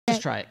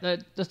try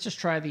it. Let's just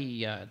try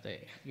the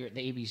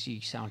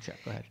ABC sound check.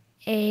 Go ahead.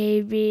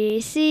 A, B,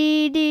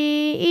 C,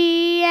 D,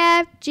 E,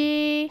 F,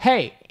 G.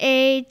 Hey.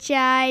 H,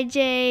 I,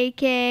 J,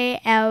 K,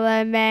 L,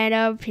 M, N,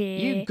 O, P.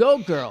 You go,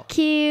 girl.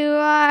 Q,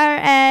 R,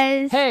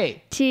 S.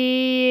 Hey.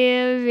 T,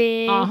 U,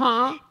 V.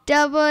 Uh-huh.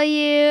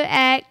 W,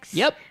 X.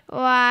 Yep.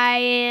 Y,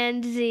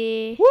 and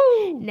Z.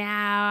 Woo.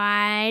 Now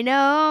I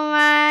know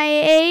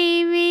my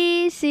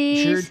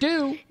ABCs. Sure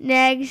do.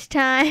 Next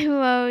time,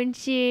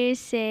 won't you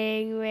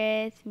sing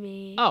with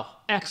me? Oh,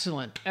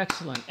 excellent,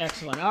 excellent,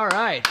 excellent. All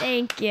right.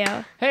 Thank you.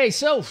 Hey,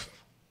 so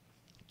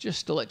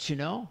just to let you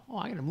know,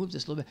 I got to move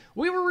this a little bit.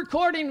 We were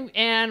recording,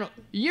 and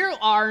you're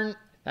on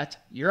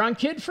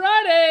Kid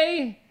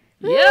Friday.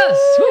 Yes.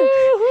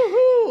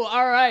 Woo-hoo-hoo.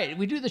 All right.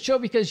 We do the show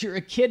because you're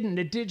a kid in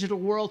the digital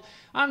world.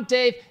 I'm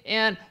Dave,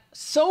 and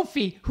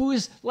Sofie, who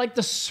is like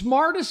the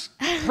smartest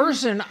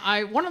person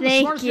one of the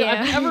smartest people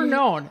I've ever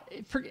known.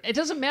 It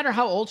doesn't matter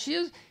how old she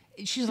is.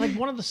 She's like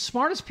one of the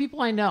smartest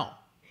people I know.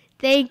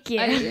 Thank you.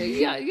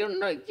 Yeah, you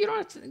don't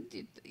have to,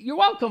 you're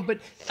welcome, but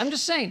I'm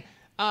just saying,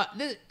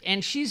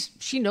 and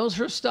she knows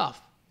her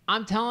stuff.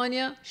 I'm telling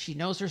you, she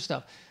knows her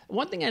stuff.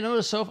 One thing I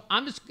noticed, Soph,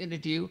 I'm just going to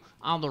do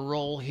on the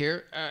roll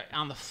here,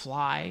 on the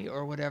fly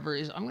or whatever,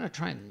 is I'm going to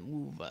try and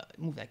move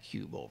that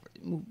cube over,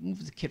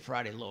 move the Kid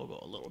Friday logo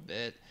a little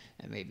bit,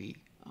 and maybe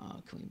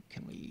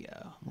can we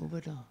move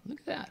it?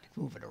 Look at that,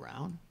 move it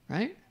around,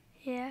 right?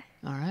 Yeah.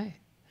 All right.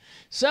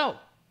 So,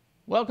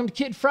 welcome to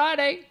Kid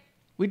Friday.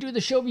 We do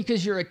the show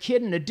because you're a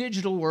kid in a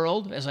digital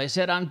world. As I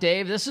said, I'm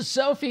Dave. This is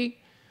Sofie.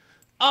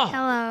 Oh,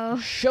 hello.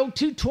 Show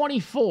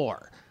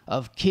 224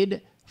 of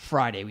Kid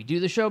Friday. We do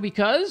the show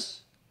because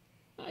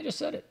I just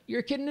said it. You're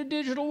a kid in a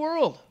digital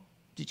world.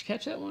 Did you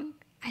catch that one?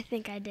 I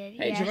think I did.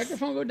 Hey, yes. Did your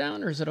microphone go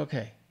down, or is it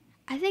okay?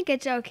 I think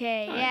it's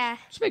okay. All right. Yeah.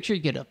 Just make sure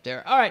you get up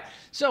there. All right.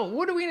 So,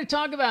 what are we going to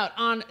talk about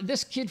on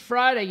this Kid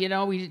Friday? You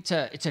know, it's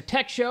a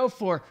tech show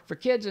for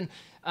kids. And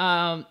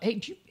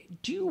hey,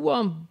 do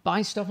you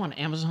buy stuff on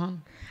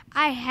Amazon?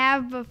 I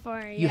have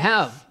before. You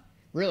have,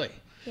 really?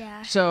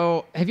 Yeah.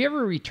 So, have you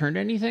ever returned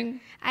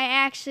anything?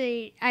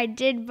 I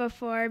did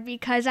before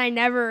because I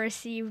never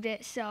received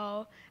it.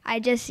 So I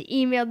just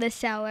emailed the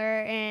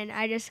seller and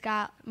I just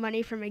got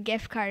money from a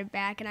gift card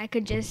back, and I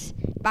could just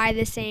buy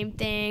the same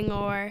thing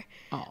or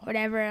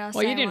whatever else.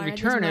 Well, you didn't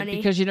return it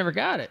because you never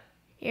got it.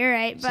 You're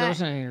right, So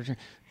there's nothing to return.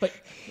 But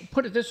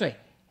put it this way: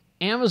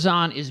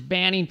 Amazon is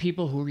banning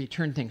people who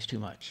return things too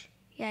much.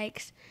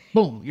 Yikes!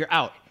 Boom, you're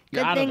out.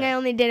 You're Good out thing of I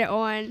only did it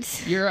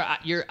once. You're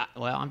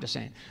well, I'm just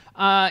saying.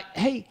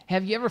 Hey,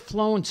 have you ever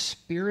flown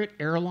Spirit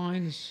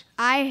Airlines?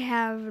 I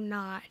have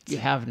not. You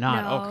have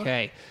not. No.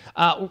 Okay.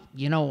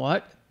 You know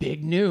what?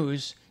 Big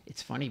news.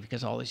 It's funny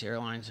because all these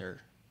airlines are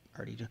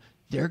already doing.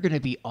 They're going to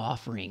be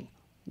offering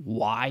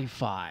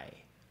Wi-Fi.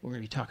 We're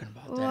going to be talking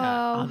about that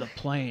on the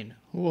plane.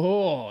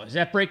 Whoa, is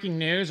that breaking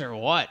news or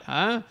what?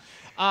 Huh?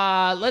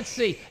 Let's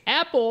see.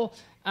 Apple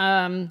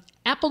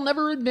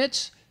never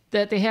admits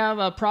that they have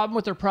a problem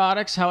with their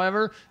products.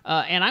 However,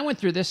 and I went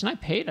through this and I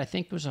paid, I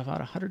think it was about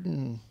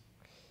 $150,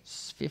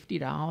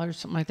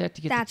 something like that,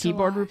 to get the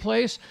keyboard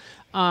replaced.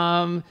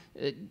 On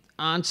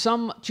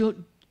some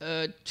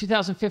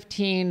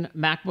 2015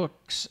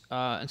 MacBooks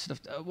and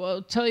stuff. Well,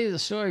 I'll tell you the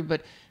story,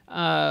 but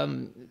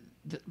the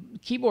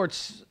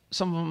keyboards,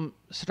 some of them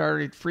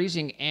started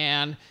freezing,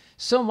 and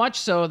so much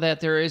so that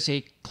there is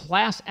a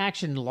class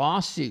action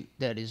lawsuit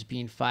that is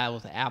being filed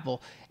with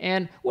Apple.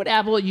 And what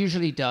Apple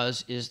usually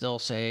does is they'll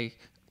say,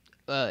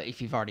 if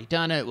you've already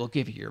done it, we'll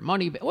give you your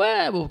money. But,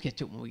 well, we'll get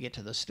to it when we get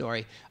to the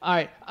story. All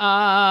right.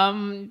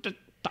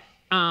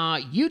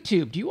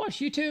 YouTube. Do you watch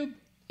YouTube?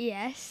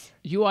 Yes.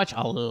 You watch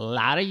a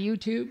lot of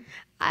YouTube?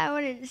 I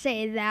wouldn't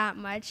say that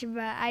much,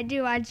 but I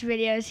do watch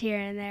videos here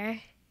and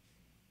there.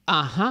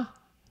 Uh-huh.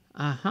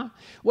 Uh-huh.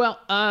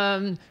 Well,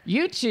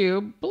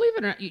 YouTube, believe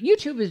it or not,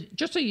 YouTube is,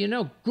 just so you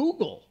know,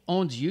 Google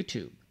owns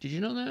YouTube. Did you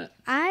know that?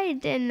 I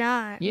did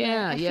not.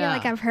 Yeah, I feel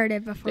like I've heard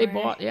it before. They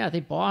bought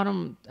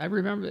them. I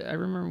remember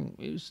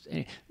it was,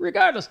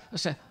 regardless, I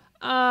said,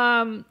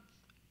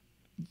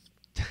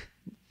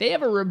 they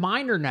have a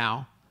reminder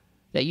now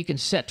that you can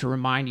set to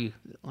remind you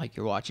like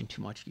you're watching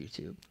too much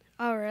YouTube.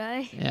 Oh,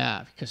 really?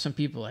 Yeah, because some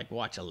people like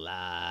watch a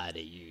lot of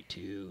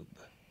YouTube,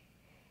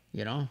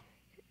 you know?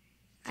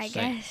 I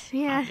guess,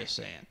 yeah. I'm just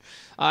saying.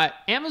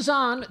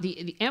 Amazon,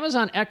 the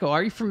Amazon Echo.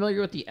 Are you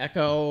familiar with the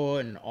Echo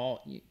and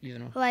all? You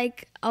know,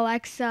 like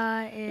Alexa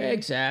and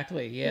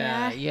exactly.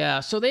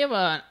 Yeah. So they have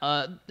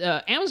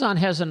Amazon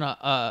has an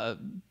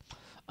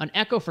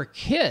Echo for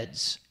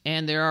kids,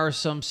 and there are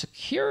some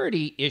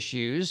security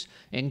issues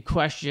and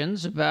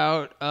questions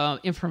about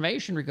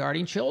information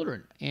regarding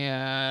children,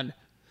 and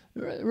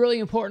really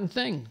important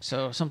thing.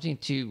 So something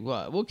to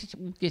we'll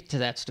get to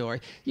that story.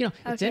 You know,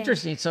 it's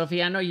interesting,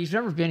 Sofie. I know you've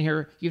never been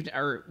here.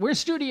 We're in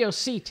Studio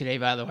C today,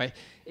 by the way.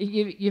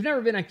 You've never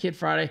been on Kid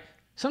Friday.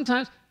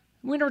 Sometimes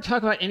we never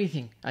talk about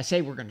anything I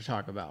say we're going to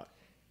talk about.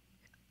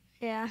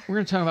 Yeah. We're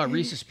going to talk about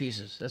Reese's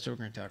Pieces. That's what we're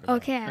going to talk about.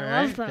 Okay,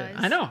 I love those.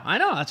 I know.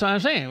 That's what I'm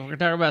saying. We're going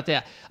to talk about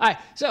that. All right,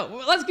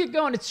 so let's get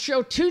going. It's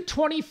show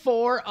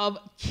 224 of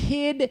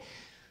Kid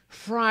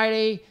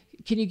Friday.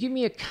 Can you give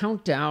me a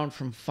countdown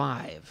from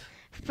 5?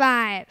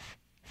 5,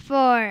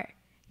 4,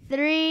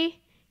 3,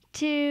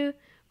 2,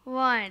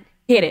 1.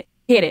 Hit it,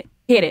 hit it,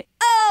 hit it.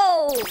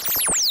 Oh!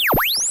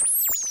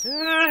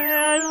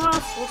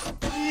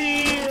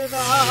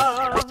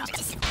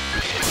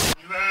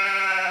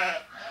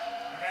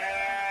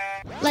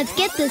 Let's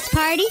get this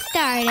party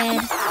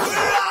started.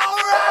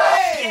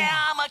 Yeah,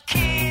 I'm a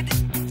kid.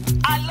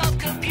 I love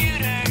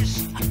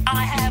computers.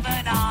 I have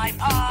an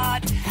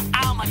iPod.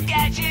 I'm a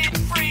gadget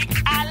freak.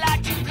 I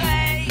like to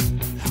play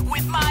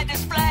with my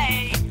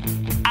display.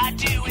 I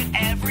do it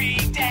every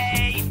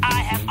day. I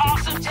have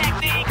awesome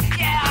technique.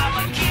 Yeah,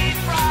 I'm a Kid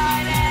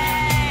Friday.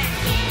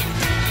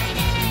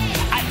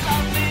 I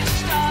love this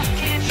stuff,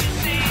 can't you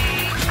see?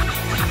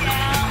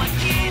 Yeah, I'm a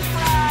Kid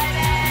Friday.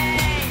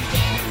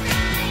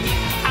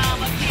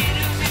 I'm a kid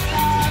who's in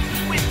love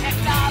with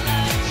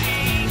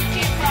technology.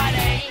 Kid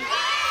Friday.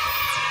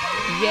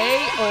 Yay,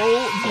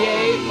 oh,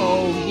 yay,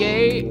 oh,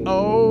 yay,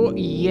 oh,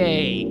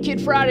 yay.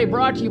 Kid Friday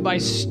brought to you by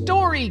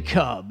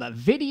StoryCub,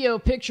 video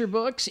picture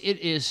books. It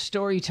is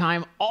story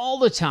time all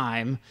the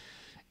time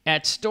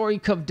at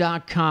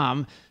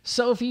StoryCub.com.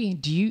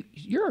 Sofie,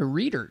 you're a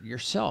reader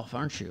yourself,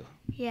 aren't you?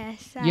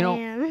 Yes, I You know,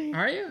 am.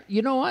 Are you?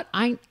 You know what?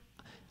 I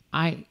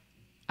kind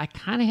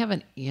of have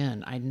an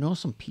in. I know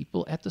some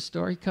people at the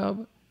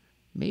StoryCub.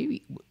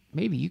 Maybe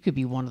you could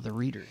be one of the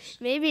readers.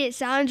 Maybe it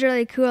sounds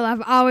really cool.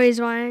 I've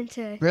always wanted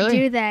to Really?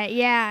 do that.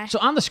 Yeah. So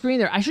on the screen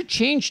there, I should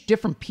change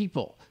different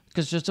people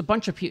because there's a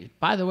bunch of people.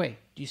 By the way,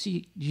 do you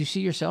see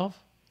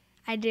yourself?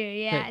 I do.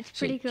 Yeah, Okay, it's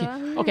so pretty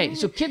cool. Okay,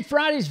 so Kid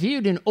Friday's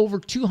viewed in over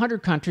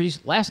 200 countries.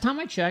 Last time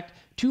I checked,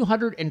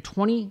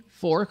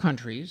 224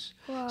 countries.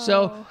 Whoa.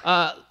 So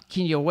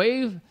can you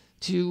wave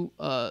to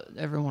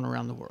everyone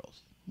around the world?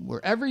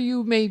 Wherever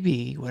you may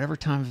be, whatever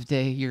time of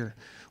day you're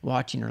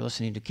watching or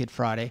listening to Kid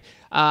Friday.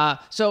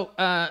 So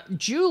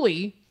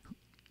Julie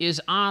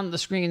is on the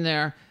screen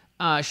there.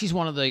 She's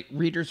one of the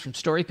readers from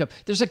StoryCub.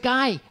 There's a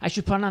guy I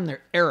should put on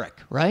there, Eric,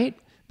 right?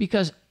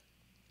 Because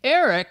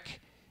Eric,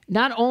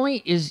 not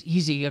only is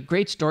he a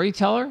great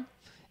storyteller,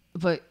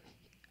 but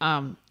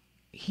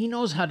he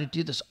knows how to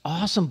do this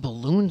awesome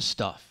balloon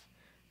stuff.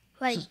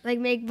 Like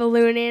make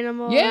balloon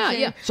animals. Yeah, and-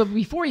 yeah. So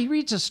before he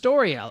reads a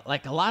story,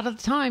 like a lot of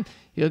the time,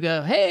 he'll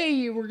go,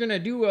 "Hey, we're gonna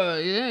do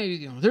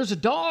there's a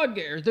dog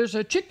or there's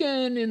a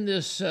chicken in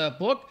this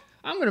book.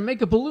 I'm gonna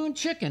make a balloon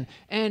chicken."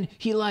 And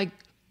he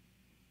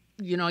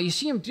you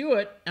see him do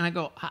it, and I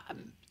go,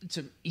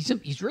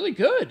 "He's really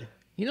good.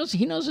 He knows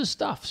his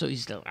stuff." So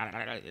he's still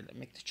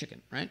make the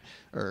chicken, right,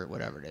 or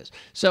whatever it is.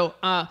 So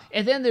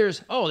and then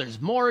there's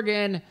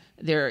Morgan.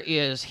 There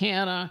is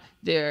Hannah.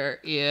 There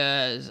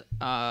is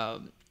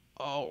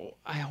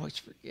I always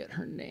forget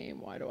her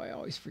name. Why do I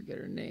always forget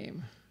her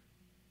name?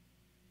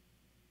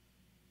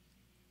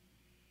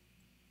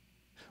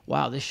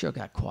 Wow, this show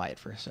got quiet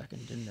for a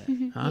second, didn't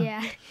it? Huh?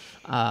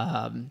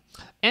 Yeah.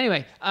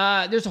 Anyway,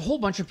 there's a whole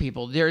bunch of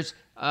people. There's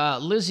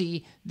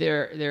Lizzie.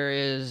 There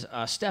is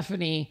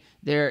Stephanie.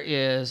 There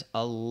is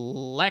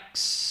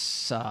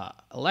Alexis. Do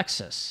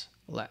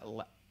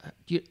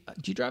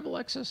you drive a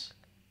Lexus?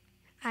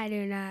 I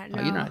do not know.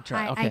 Oh, you're not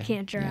driving. Okay. I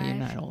can't drive. Yeah, you're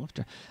not old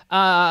enough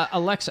to.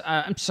 Alexa,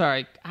 I'm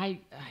sorry.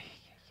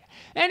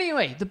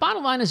 Anyway, the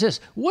bottom line is this.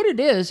 What it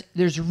is,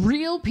 there's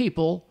real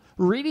people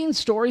reading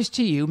stories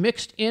to you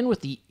mixed in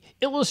with the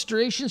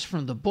illustrations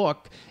from the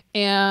book.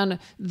 And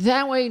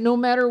that way, no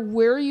matter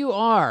where you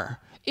are,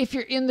 if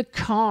you're in the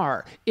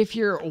car, if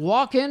you're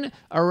walking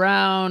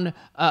around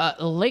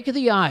Lake of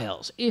the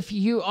Isles, if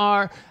you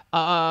are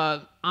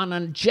on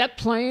a jet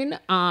plane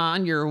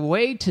on your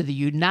way to the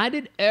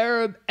United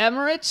Arab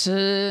Emirates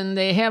and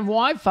they have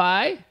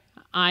Wi-Fi,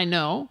 I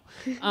know.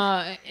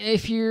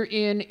 If you're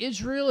in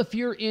Israel, if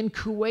you're in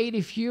Kuwait,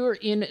 if you're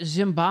in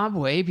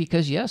Zimbabwe,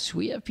 because yes,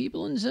 we have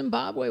people in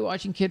Zimbabwe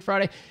watching Kid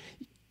Friday,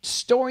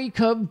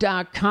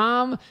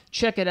 StoryCub.com.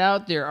 Check it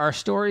out. There are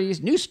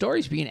new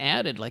stories being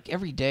added like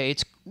every day.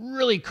 It's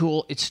really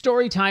cool. It's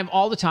story time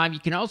all the time. You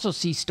can also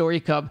see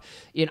StoryCub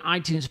in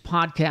iTunes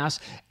podcasts,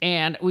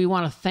 and we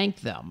want to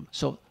thank them.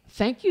 So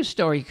thank you,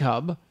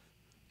 StoryCub.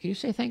 Can you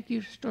say thank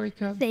you,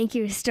 StoryCub? Thank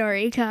you,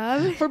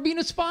 StoryCub. For being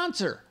a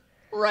sponsor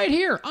right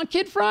here on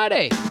Kid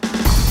Friday.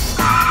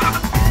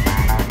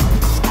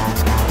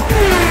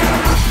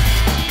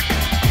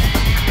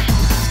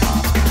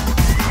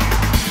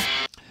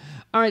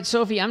 All right,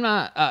 Sofie, I'm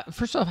not...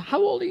 first off,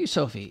 how old are you,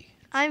 Sofie?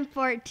 I'm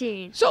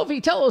 14.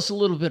 Sofie, tell us a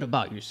little bit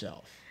about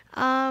yourself.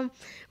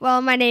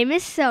 Well, my name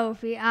is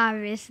Sofie,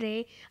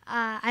 obviously.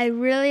 I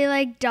really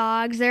like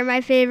dogs. They're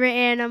my favorite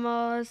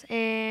animals,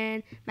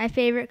 and my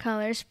favorite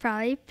color is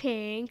probably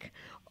pink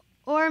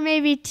or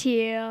maybe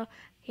teal.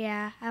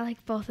 Yeah, I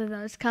like both of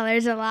those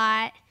colors a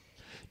lot.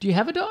 Do you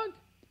have a dog?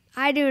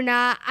 I do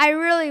not. I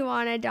really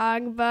want a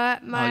dog,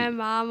 but my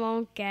mom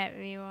won't get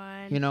me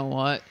one. You know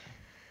what?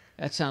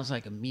 That sounds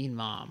like a mean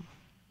mom.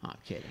 Oh, I'm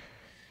kidding.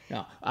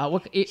 No,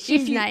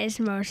 She's nice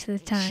most of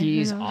the time.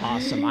 She's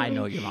awesome. I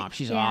know your mom.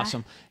 She's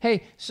awesome.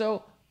 Hey,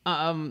 so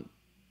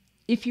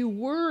if you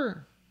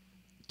were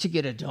to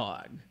get a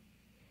dog,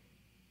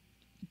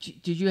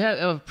 did you have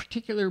a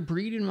particular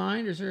breed in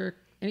mind? Is there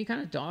any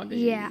kind of dog?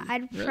 Yeah,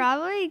 I'd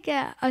probably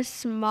get a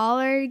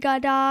smaller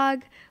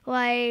dog,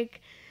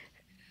 like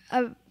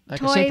a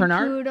Like a toy Saint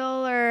Bernard?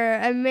 poodle or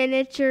a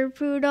miniature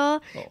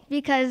poodle,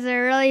 because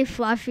they're really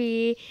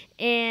fluffy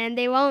and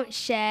they won't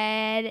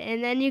shed,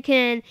 and then you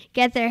can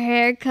get their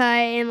hair cut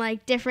in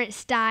like different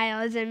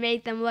styles and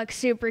make them look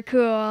super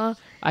cool.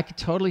 I could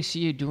totally see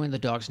you doing the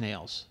dog's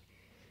nails.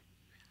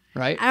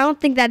 Right? I don't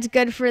think that's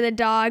good for the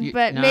dog,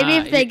 but nah, maybe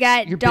if they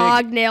got you're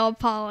dog big. nail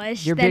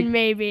polish, You're then big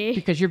maybe.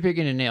 Because you're big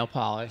into nail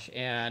polish,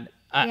 and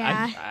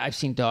Yeah. I've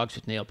seen dogs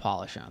with nail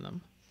polish on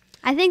them.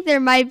 I think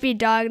there might be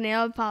dog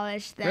nail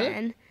polish then.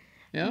 Really?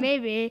 Yeah?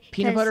 Maybe.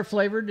 Peanut 'cause- butter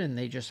flavored, and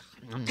they just...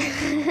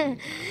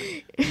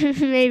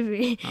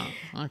 Maybe.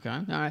 Oh, okay.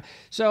 All right.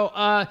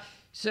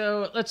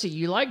 So let's see.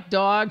 You like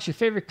dogs. Your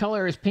favorite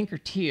color is pink or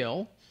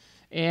teal,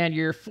 and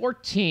you're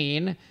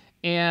 14.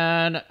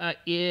 And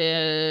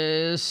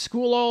is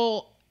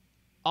school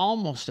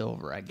almost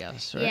over? I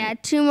guess. Right? Yeah,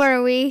 2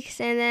 more weeks,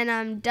 and then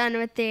I'm done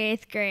with the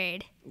 8th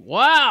grade.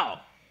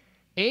 Wow.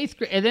 8th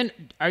grade. And then,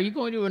 are you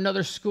going to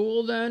another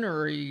school then,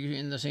 or are you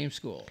in the same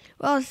school?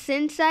 Well,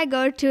 since I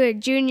go to a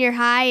junior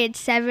high, it's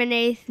 7th,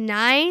 8th,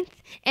 9th,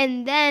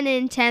 and then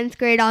in 10th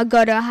grade, I'll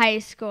go to high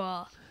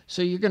school.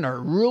 So you're gonna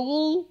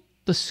rule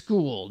the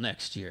school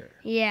next year,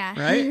 Yeah.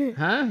 right?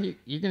 Huh?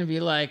 You're gonna be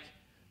like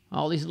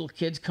all these little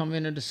kids come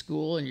into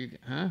school, and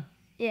huh?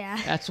 Yeah.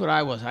 That's what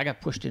I was. I got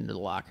pushed into the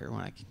locker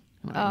when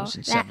I was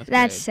in 7th grade.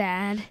 That's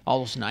sad. All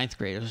those 9th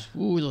graders.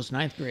 Ooh, those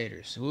 9th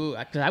graders. Ooh,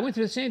 because I went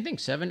through the same thing,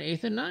 7th,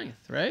 8th, and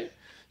 9th, right?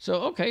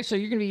 So, okay, so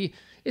you're going to be,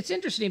 it's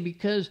interesting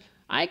because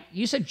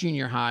you said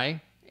junior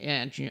high,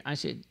 and I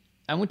said,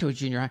 I went to a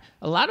junior high.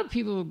 A lot of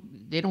people,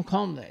 they don't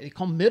call them that. They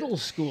call them middle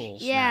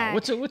schools. Yeah. Now.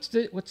 What's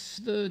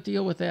the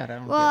deal with that? I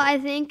don't Well, get it. I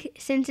think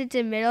since it's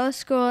in middle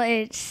school,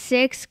 it's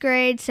 6th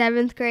grade,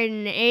 7th grade,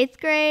 and 8th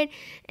grade.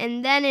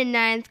 And then in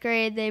 9th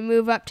grade, they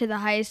move up to the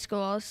high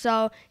school.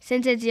 So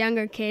since it's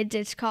younger kids,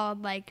 it's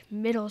called like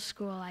middle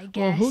school, I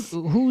guess.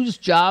 Well, whose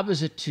job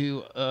is it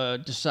to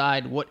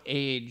decide what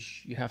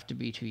age you have to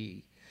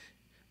be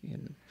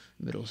in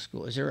middle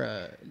school? Is there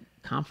a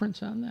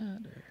conference on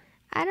that? Or?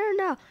 I don't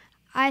know.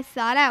 I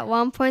thought at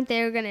one point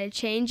they were going to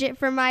change it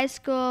for my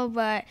school,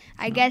 but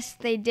I guess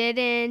they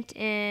didn't,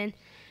 and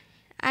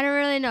I don't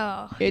really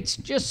know. It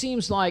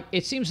seems like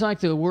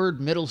the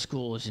word middle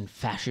school is in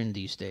fashion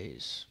these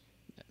days.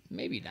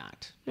 Maybe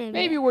not.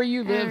 Maybe where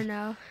you live. I don't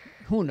know.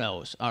 Who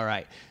knows? All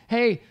right.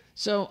 Hey,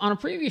 so on a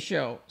previous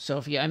show,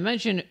 Sophie, I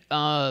mentioned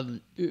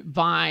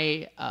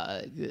by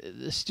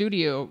the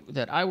studio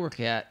that I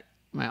work at,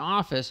 my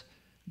office,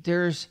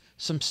 there's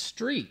some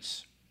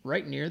streets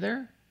right near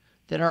there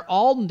that are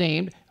all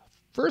named.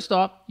 First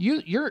off,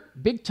 you're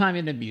big time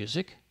into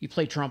music. You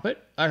play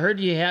trumpet. I heard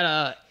you had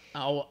a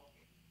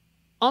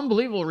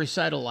unbelievable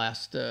recital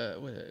last.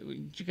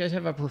 Did you guys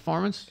have a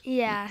performance?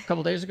 Yeah. A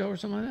couple days ago or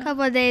something like A that.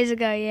 couple of days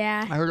ago,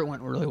 yeah. I heard it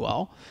went really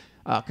well.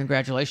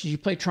 Congratulations. You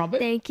play trumpet.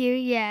 Thank you.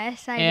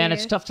 Yes, I And do.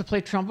 it's tough to play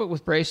trumpet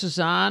with braces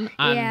on.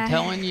 I'm Yeah.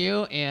 telling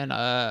you.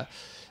 And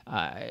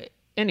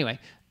anyway.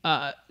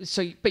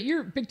 But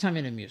you're big time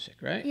into music,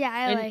 right? Yeah,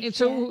 I like And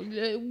so,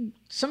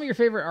 some of your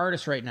favorite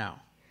artists right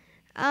now.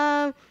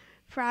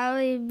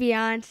 Probably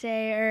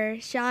Beyonce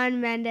or Shawn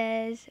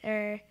Mendes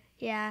or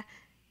Yeah.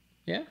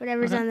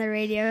 whatever's Okay. on the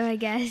radio, I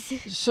guess.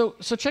 So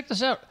check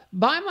this out.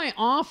 By my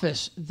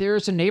office,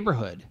 there's a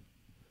neighborhood,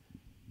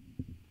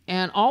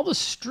 and all the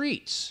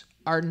streets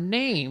are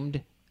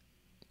named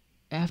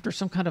after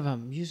some kind of a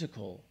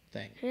musical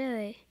thing.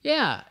 Really?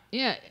 Yeah.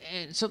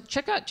 And so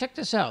check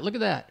this out. Look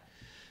at that.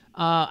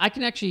 I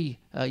can actually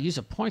use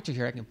a pointer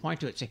here. I can point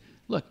to it and say,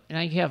 look, and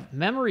I have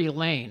Memory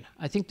Lane.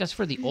 I think that's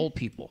for the old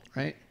people,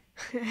 right?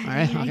 All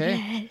right,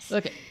 okay. guess.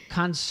 Look at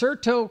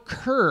Concerto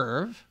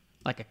Curve,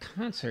 like a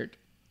concert.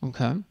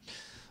 Okay.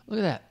 Look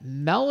at that.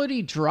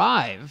 Melody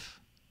Drive.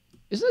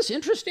 Isn't this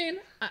interesting?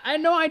 I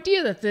had no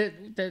idea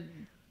that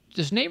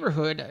this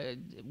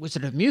neighborhood, was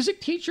it a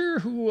music teacher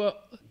who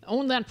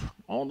owned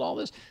all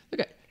this?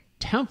 Look at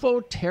Tempo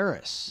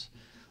Terrace,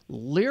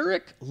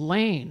 Lyric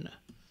Lane.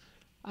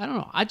 I don't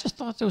know. I just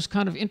thought that was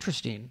kind of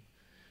interesting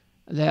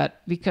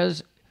that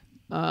because,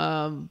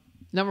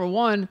 number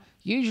one,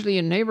 usually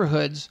in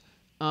neighborhoods,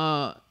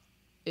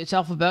 it's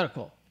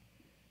alphabetical,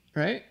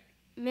 right?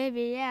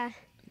 Maybe, yeah.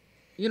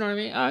 You know what I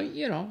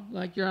mean?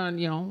 Like you're on,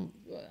 I don't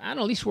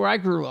know, at least where I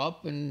grew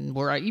up and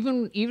where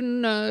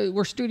even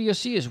where Studio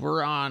C is,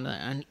 we're on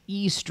an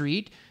E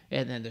Street,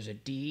 and then there's a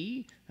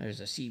D, there's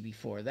a C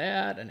before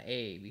that, an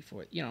A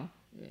before, Yeah.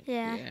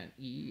 and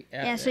E.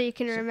 Yeah, so you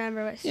can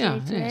remember what Yeah,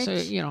 streets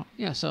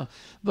which. so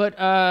but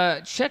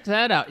check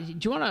that out.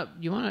 Do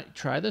you wanna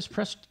try this?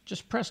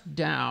 Just press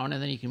down,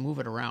 and then you can move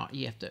it around.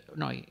 You have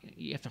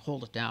to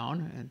hold it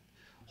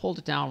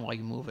down while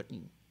you move it.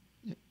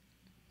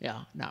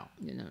 Yeah, now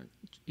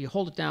you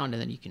hold it down, and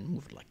then you can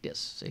move it like this.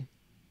 See?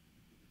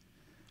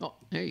 Oh,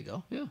 there you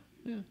go. Yeah.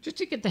 Just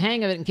to get the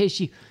hang of it, in case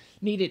you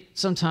need it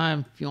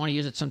sometime. If you want to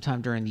use it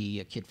sometime during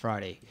the Kid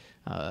Friday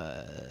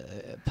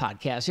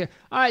podcast here.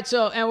 All right,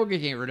 so and we're gonna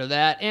get rid of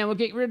that, and we'll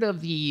get rid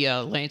of the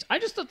lanes. I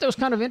just thought that was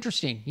kind of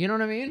interesting. You know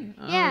what I mean?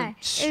 Yeah,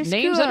 it was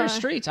names cool. that are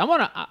streets. I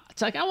want to.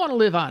 It's like I want to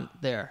live on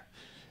there,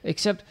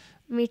 except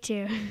Me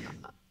too.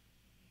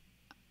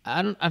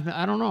 I don't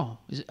know.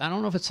 I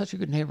don't know if it's such a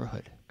good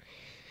neighborhood.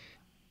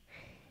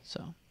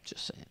 So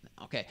just saying.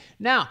 Okay,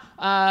 now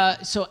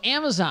so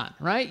Amazon,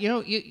 right? You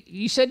know,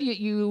 you said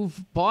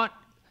you've bought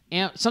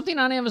something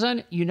on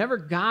Amazon. You never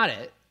got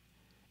it,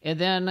 and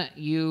then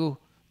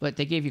but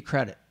they gave you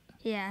credit.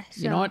 Yeah.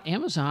 So, You know what?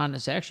 Amazon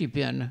has actually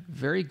been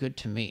very good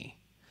to me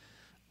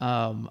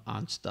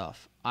on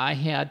stuff. I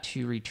had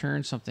to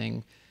return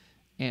something.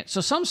 And so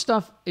some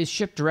stuff is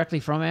shipped directly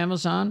from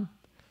Amazon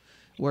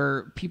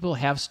where people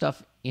have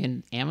stuff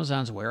in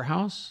Amazon's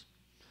warehouse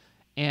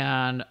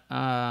and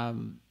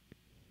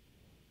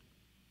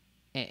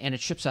it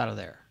ships out of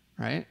there,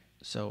 right?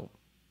 So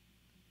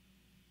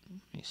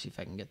let me see if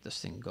I can get this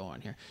thing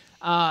going here.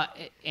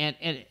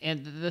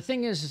 And the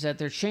thing is that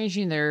they're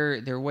changing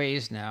their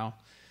ways now.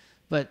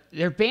 But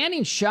they're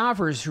banning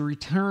shoppers who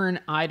return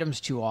items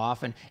too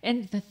often.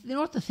 And you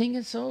know what the thing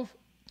is, though?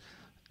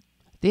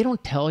 They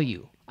don't tell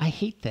you. I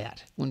hate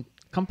that when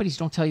companies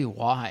don't tell you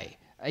why.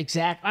 I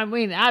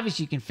mean,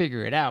 obviously you can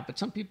figure it out, but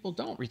some people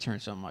don't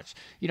return so much.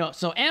 You know,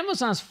 so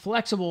Amazon's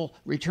flexible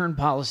return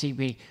policy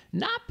may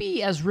not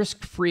be as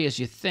risk-free as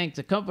you think.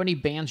 The company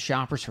bans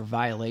shoppers for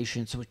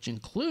violations, which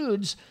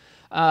includes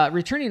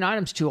returning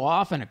items too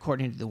often,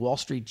 according to the Wall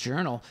Street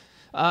Journal.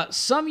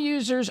 Some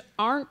users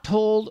aren't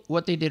told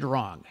what they did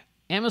wrong.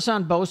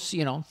 Amazon boasts,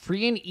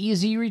 free and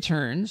easy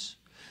returns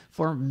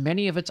for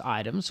many of its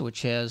items,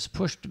 which has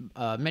pushed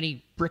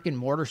many brick and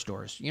mortar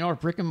stores. You know what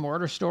a brick and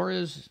mortar store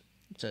is?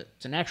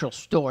 It's an actual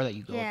store that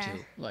you go to,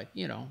 like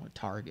a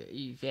Target.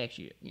 You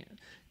actually,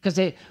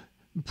 because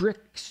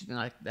bricks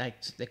like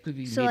they could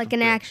be So made like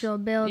from an bricks. actual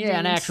building. Yeah,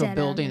 an actual instead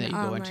building of that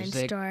an you go into.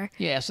 online store.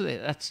 Yeah, so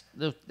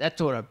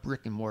that's what a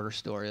brick and mortar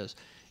store is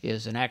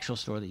an actual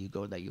store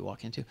that you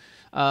walk into.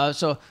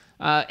 As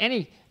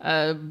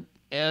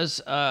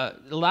a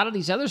lot of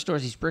these other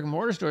stores, these brick and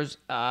mortar stores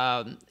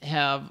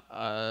have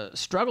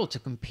struggled to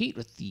compete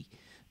with the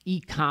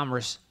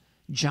e-commerce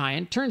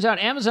giant. Turns out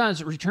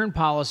Amazon's return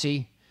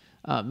policy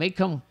may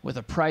come with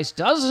a price.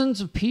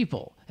 Dozens of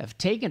people have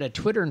taken to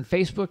Twitter and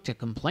Facebook to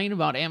complain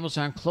about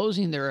Amazon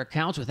closing their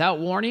accounts without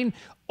warning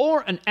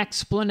or an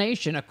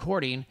explanation,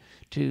 according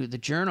to the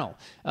Journal.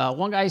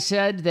 One guy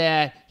said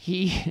that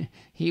he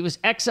was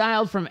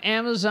exiled from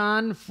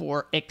Amazon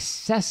for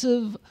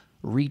excessive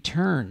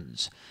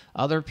returns.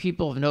 Other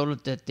people have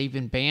noted that they've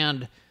been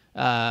banned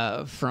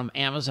from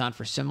Amazon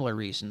for similar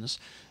reasons.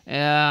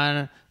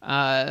 And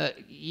I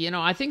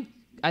think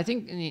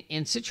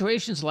in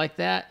situations like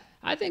that,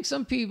 I think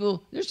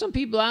there's some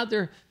people out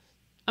there.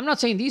 I'm not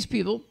saying these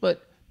people,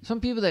 but some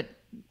people that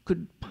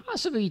could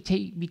possibly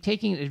be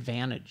taking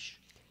advantage.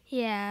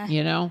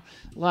 Yeah.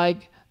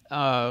 Like,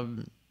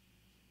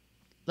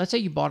 let's say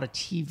you bought a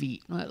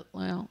TV.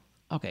 Well,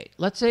 okay.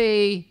 Let's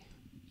say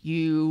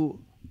you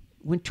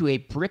went to a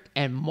brick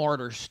and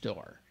mortar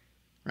store,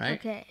 right?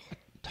 Okay.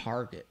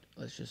 Target,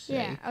 let's just say.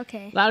 Yeah,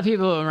 okay. A lot of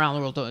people around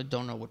the world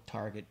don't know what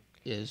Target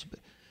is. But,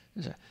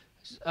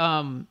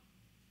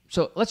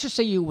 so let's just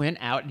say you went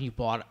out and you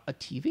bought a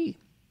TV,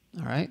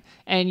 all right?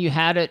 And you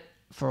had it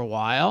for a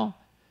while,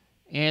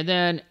 and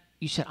then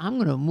you said, I'm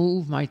going to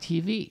move my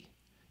TV.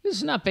 This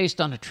is not based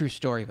on a true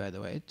story, by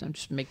the way. I'm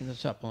just making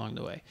this up along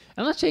the way.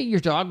 And let's say your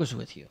dog was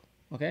with you,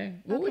 okay?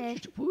 What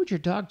would your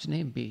dog's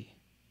name be?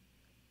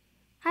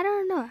 I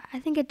don't know. I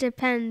think it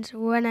depends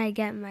when I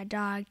get my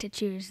dog to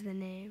choose the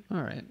name.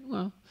 All right.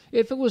 Well,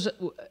 if it was,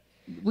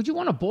 would you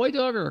want a boy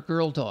dog or a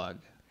girl dog?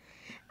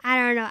 I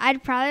don't know.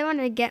 I'd probably want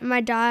to get my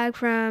dog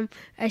from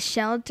a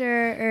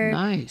shelter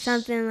or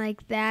something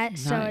like that.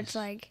 So it's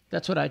like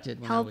that's what I did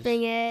when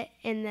helping it,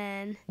 and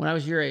then when I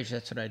was your age,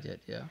 that's what I did.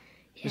 Yeah,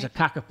 it was a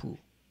cockapoo.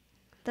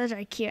 Those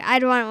are cute.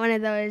 I'd want one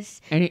of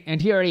those.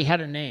 And he already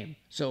had a name,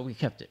 so we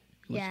kept it.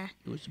 It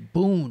was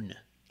Boone.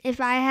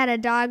 If I had a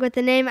dog with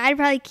a name, I'd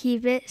probably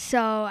keep it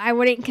so I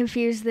wouldn't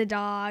confuse the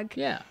dog.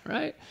 Yeah,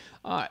 right.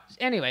 All right.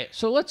 Anyway,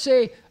 so let's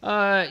say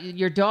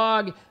your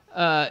dog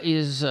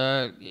is.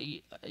 How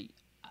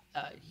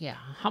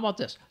about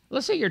this?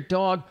 Let's say your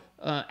dog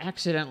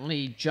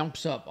accidentally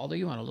jumps up, although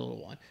you want a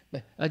little one,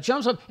 but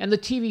jumps up and the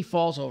TV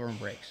falls over and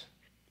breaks.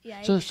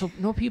 Yeah. So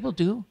no people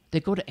do. They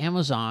go to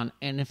Amazon,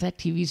 and if that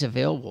TV's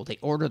available, they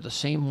order the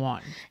same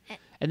one,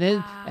 and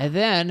then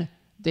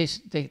they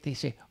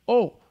say,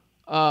 oh,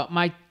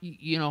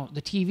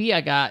 the TV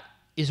I got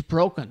is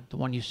broken. The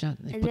one you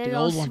sent. They and put then the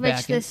old one back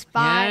switch the in.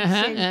 spots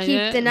and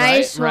keep the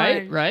nice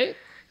one. Right.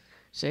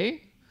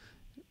 See.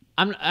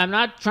 I'm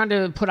not trying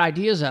to put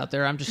ideas out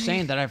there. I'm just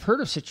saying that I've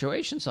heard of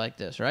situations like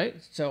this, right?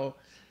 So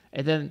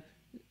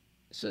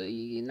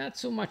not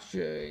so much,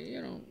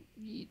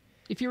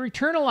 if you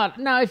return a lot.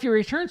 Now, if you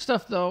return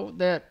stuff, though,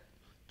 that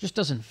just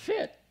doesn't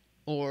fit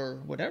or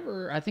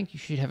whatever, I think you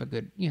should have a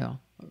good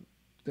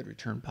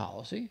return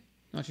policy,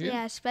 don't you?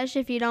 Yeah,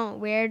 especially if you don't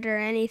wear it or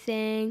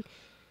anything.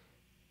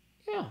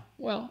 Yeah,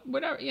 well,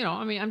 whatever,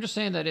 I mean, I'm just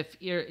saying that if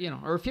you're,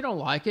 or if you don't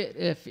like it,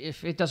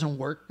 if it doesn't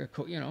work,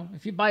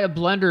 if you buy a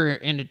blender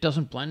and it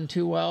doesn't blend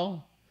too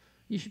well,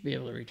 you should be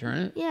able to return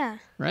it. Yeah.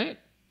 Right?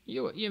 I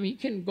mean, you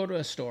can go to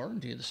a store and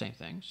do the same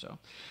thing. So,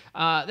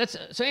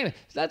 anyway,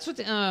 that's what,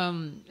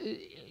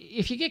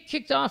 if you get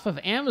kicked off of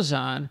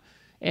Amazon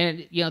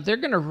and, they're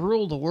going to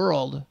rule the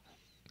world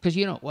because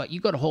you know what, you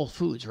go to Whole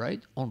Foods,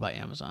 right? Owned by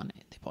Amazon.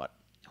 They bought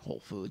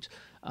Whole Foods.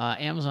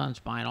 Amazon's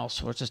buying all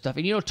sorts of stuff.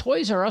 And,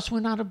 Toys R Us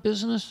went out of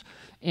business.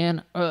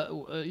 And,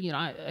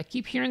 I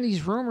keep hearing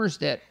these rumors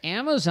that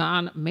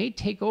Amazon may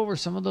take over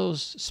some of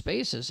those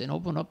spaces and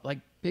open up like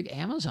big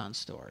Amazon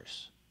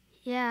stores.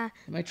 Yeah.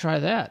 They might try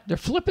that. They're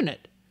flipping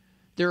it.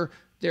 They're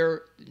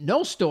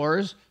no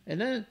stores, and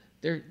then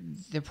they're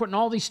putting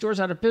all these stores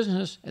out of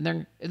business, and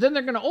then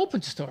they're going to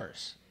open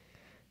stores.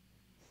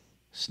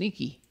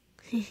 Sneaky.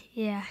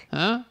 Yeah.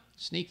 Huh?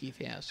 Sneaky, if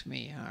you ask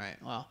me. All right.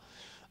 Well,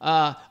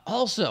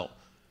 also,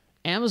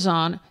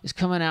 Amazon is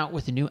coming out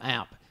with a new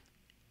app.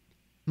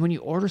 When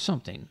you order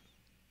something,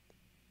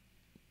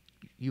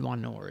 you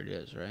want to know where it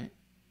is, right?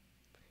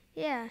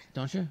 Yeah.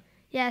 Don't you?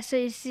 Yeah, so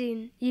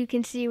you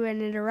can see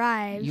when it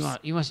arrives.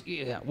 You must.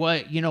 Yeah.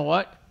 Well, you know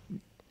what?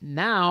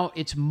 Now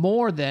it's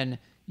more than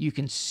you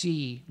can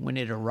see when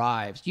it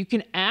arrives. You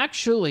can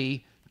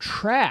actually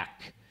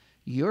track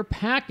your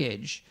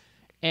package,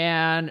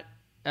 and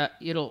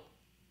it'll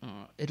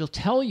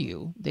tell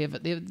you. They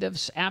have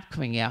this app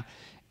coming out.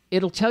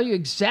 It'll tell you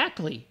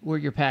exactly where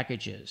your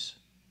package is.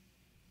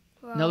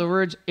 Wow. In other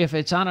words, if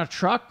it's on a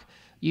truck,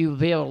 you'll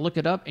be able to look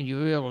it up, and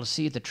you'll be able to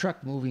see the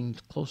truck moving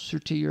closer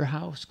to your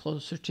house,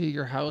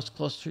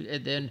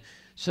 and then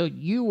so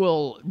you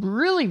will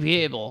really be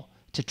able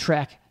to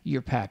track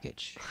your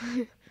package.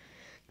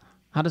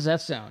 How does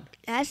that sound?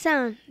 That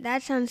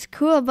sounds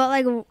cool. But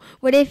like,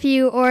 what if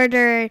you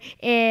order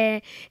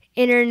an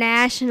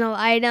international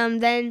item?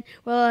 Then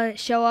will it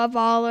show up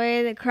all the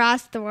way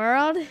across the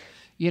world?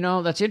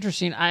 That's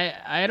interesting.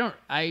 I don't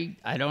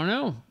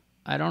know.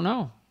 I don't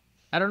know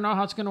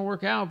how it's going to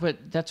work out,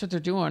 but that's what they're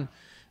doing.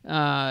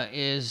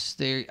 Is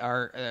they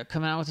are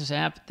coming out with this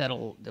app that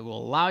will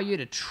allow you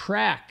to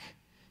track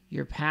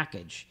your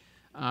package,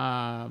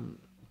 and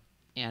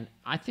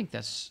I think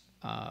that's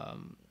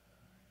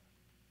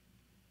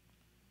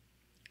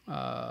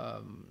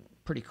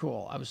pretty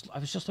cool. I was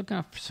just looking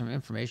up for some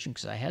information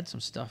because I had some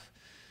stuff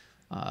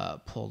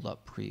pulled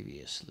up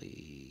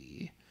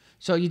previously.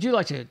 So you do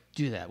like to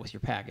do that with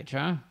your package,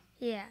 huh?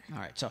 Yeah. All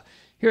right. So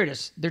here it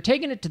is. They're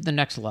taking it to the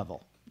next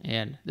level,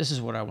 and this is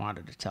what I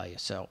wanted to tell you.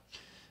 So.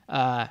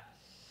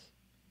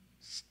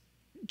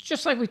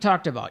 Just like we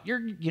talked about,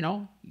 you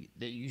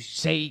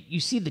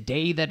see the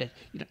day that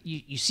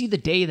you see the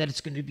day that it's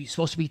going to be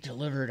supposed to be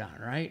delivered on,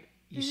 right?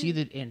 You see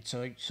that, and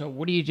so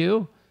what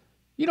do?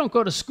 You don't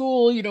go to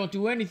school, you don't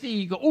do anything.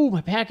 You go, oh,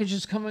 my package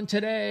is coming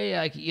today,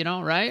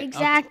 right?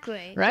 Exactly.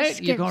 Okay. Right?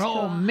 You go,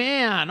 oh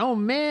man,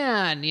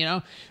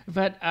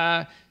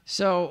 But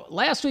so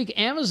last week,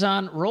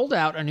 Amazon rolled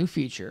out a new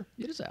feature.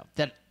 It is out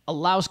that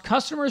allows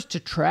customers to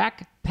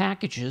track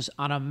packages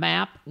on a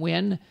map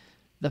when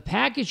the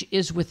package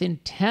is within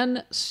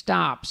 10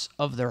 stops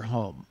of their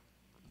home,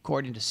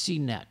 according to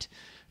CNET.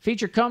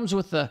 Feature comes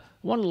with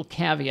one little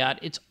caveat.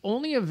 It's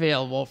only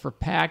available for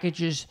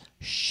packages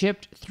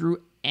shipped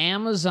through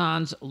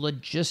Amazon's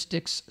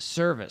logistics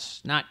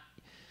service, not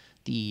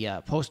the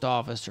post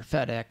office or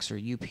FedEx or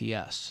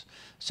UPS.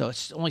 So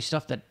it's only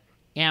stuff that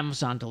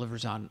Amazon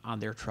delivers on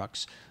their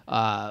trucks.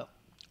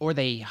 Or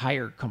they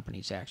hire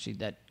companies, actually,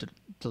 that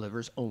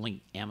delivers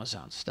only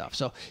Amazon stuff.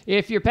 So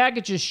if your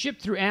package is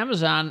shipped through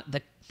Amazon,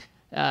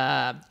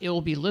 it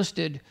will be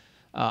listed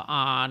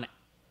on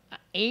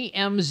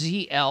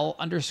AMZL_US.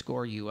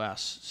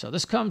 So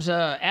this comes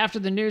after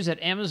the news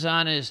that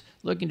Amazon is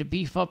looking to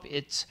beef up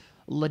its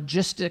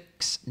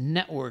logistics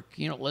network.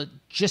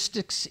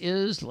 Logistics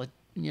is,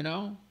 You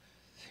know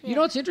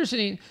what's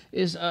interesting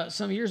is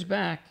some years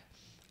back,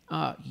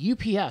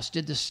 UPS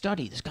did this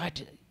study. This guy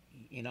did,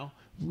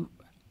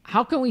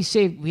 how can we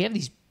save? We have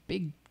these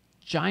big,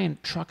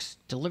 giant trucks,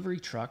 delivery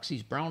trucks,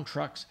 these brown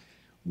trucks.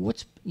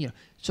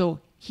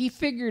 So he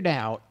figured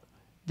out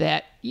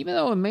that even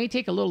though it may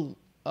take a little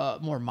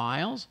more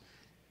miles,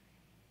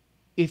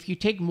 if you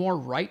take more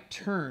right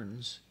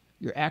turns,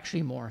 you're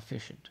actually more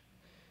efficient.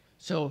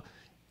 So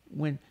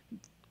when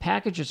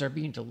packages are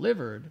being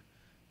delivered,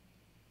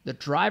 the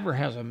driver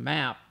has a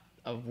map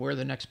of where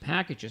the next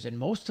package is, and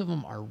most of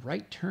them are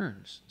right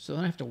turns. So they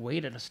don't have to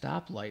wait at a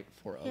stoplight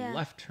for a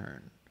left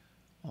turn.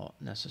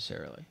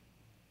 Necessarily.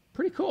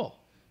 Pretty cool.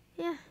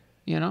 Yeah.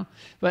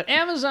 But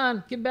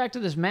Amazon, get back to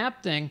this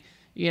map thing,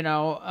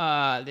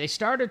 they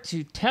started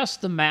to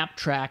test the map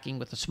tracking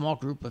with a small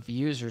group of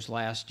users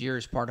last year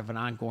as part of an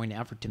ongoing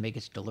effort to make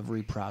its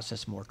delivery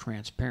process more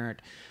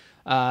transparent.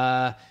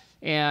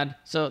 And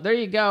so there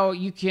you go.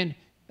 You can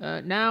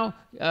now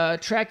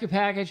track your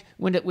package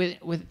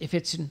if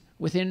it's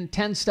within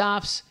 10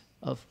 stops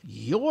of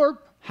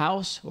your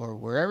house or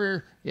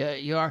wherever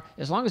you are,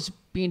 as long as it's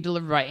being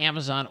delivered by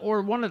Amazon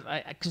or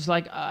because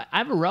I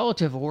have a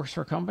relative who works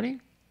for a company,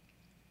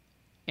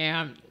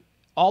 and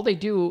all they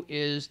do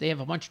is they have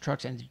a bunch of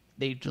trucks and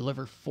they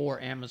deliver for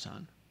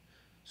Amazon.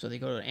 So they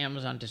go to the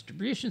Amazon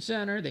distribution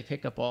center, they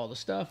pick up all the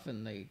stuff,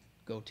 and they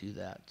go to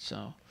that.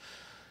 So,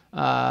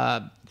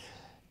 so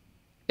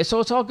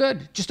it's all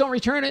good. Just don't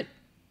return it.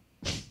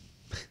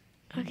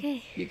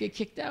 Okay. You get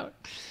kicked out.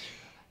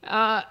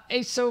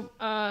 Hey, so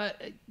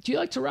do you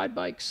like to ride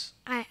bikes?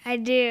 I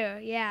do,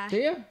 yeah.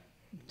 Do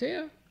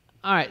you?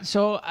 All right.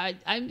 So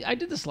I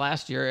did this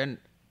last year, and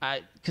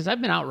because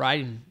I've been out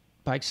riding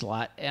bikes a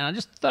lot, and I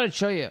just thought I'd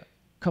show you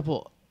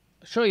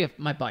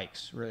my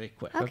bikes really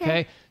quick.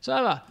 Okay. So I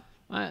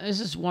have this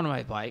is one of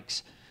my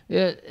bikes.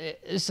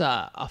 It's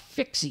a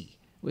fixie,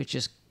 which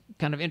is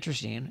kind of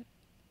interesting.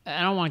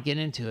 I don't want to get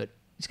into it.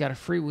 It's got a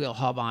freewheel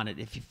hub on it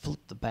if you flip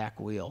the back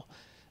wheel.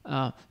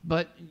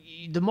 But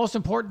the most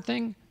important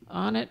thing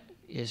on it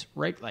is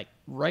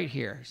right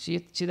here. See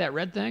that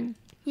red thing?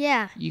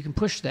 Yeah. You can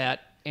push that,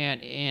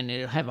 and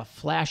it'll have a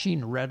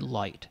flashing red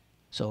light.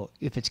 So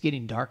if it's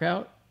getting dark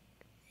out,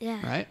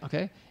 Yeah. right?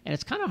 Okay. And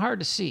it's kind of hard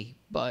to see,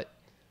 but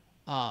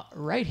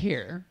right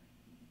here,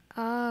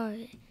 Oh,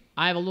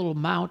 I have a little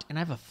mount, and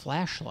I have a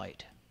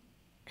flashlight.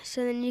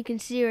 so then you can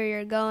see where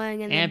you're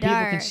going in the And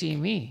dark. people can see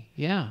me.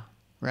 Yeah.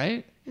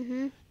 Right?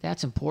 Mm-hmm.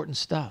 That's important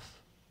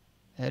stuff.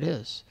 That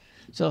is.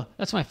 So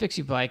that's my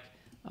fixie bike.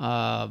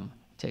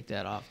 Take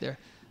that off there.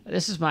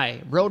 This is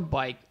my road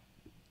bike.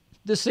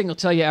 This thing will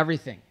tell you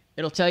everything.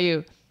 It'll tell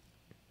you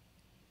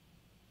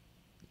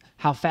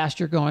how fast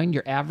you're going,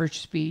 your average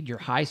speed, your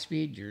high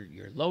speed,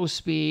 your low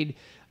speed,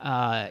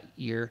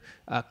 your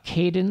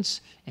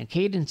cadence. And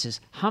cadence is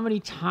how many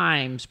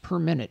times per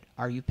minute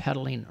are you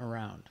pedaling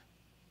around.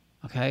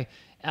 Okay?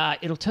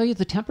 It'll tell you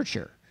the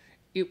temperature.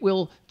 It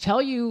will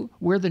tell you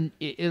where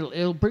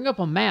it'll bring up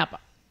a map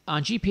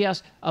on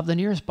GPS of the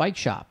nearest bike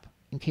shop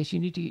in case you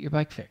need to get your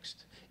bike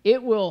fixed.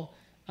 It will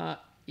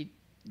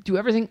do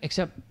everything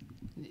except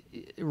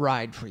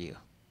ride for you.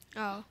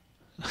 Oh.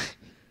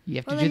 You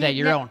have to Well, do then that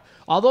your own.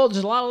 Although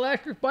there's a lot of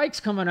electric bikes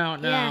coming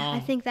out now. Yeah, I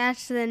think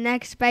that's the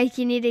next bike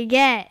you need to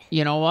get.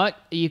 You know what?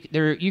 You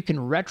can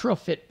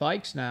retrofit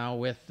bikes now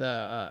with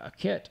a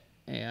kit,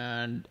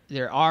 and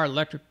there are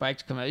electric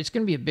bikes coming out. It's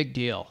going to be a big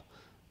deal,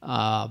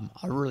 a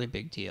really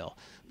big deal.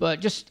 But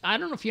just, I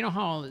don't know if you know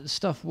how this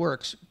stuff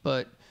works,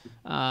 but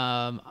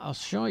I'll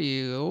show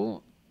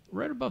you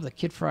right above the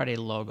Kid Friday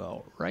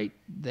logo, right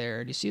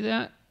there. Do you see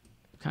that?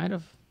 Kind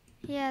of.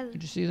 Yeah.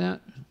 Did you see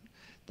that?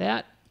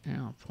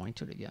 I'll point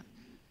to it again.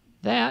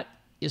 That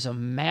is a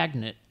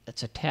magnet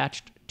that's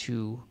attached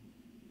to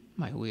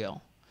my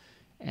wheel.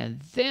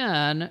 And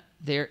then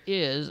there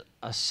is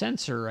a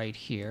sensor right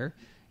here.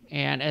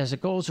 And as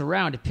it goes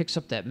around, it picks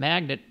up that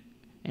magnet,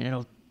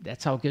 and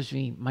that's how it gives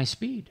me my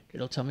speed.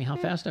 It'll tell me how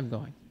fast I'm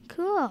going.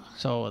 Cool.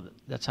 So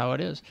that's how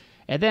it is.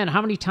 And then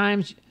how many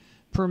times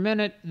per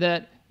minute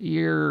that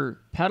you're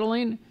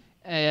pedaling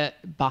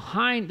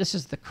behind, this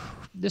is the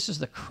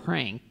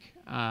crank.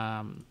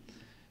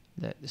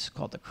 This is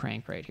called the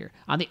crank right here.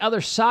 On the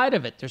other side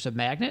of it, there's a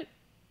magnet,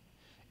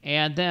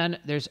 and then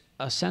there's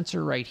a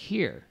sensor right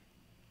here.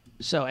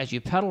 So as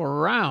you pedal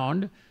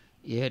around,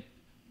 it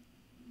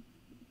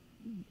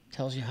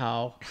tells you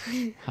how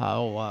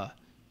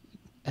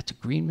that's a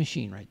green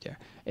machine right there.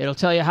 It'll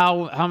tell you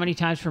how many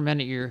times per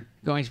minute you're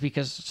going,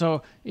 because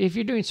so if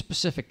you're doing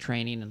specific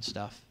training and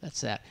stuff,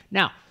 that's that.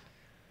 Now,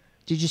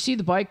 did you see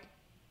the bike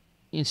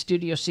in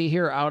Studio C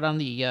here out on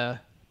the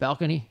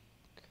balcony?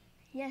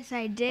 Yes,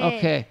 I did.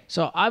 Okay,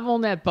 so I've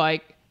owned that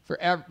bike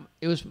forever.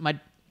 It was my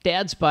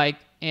dad's bike,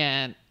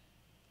 and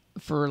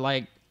for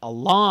like a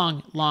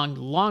long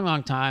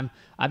time,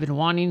 I've been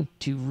wanting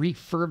to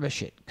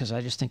refurbish it because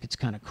I just think it's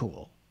kind of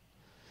cool.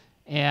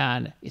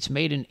 And it's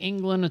made in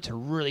England. It's a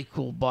really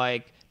cool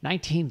bike.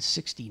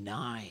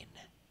 1969.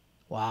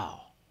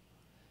 Wow.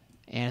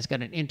 And it's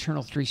got an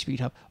internal 3-speed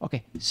hub.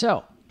 Okay,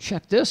 so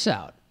check this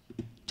out.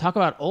 Talk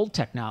about old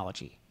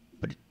technology,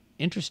 but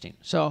interesting.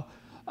 So,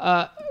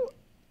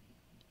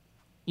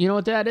 you know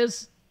what that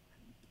is?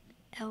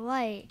 A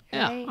light,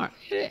 Yeah. right? All right.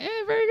 Yeah,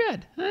 very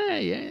good.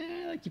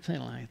 Yeah, I like you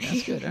playing along.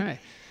 That's good. All right.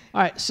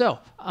 All right. So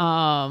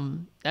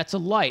that's a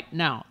light.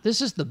 Now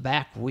this is the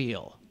back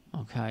wheel.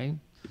 Okay.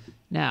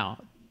 Now,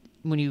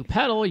 when you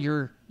pedal,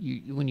 your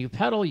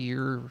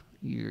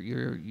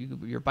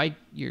bike,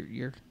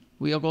 your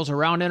wheel goes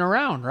around and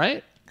around,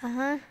 right?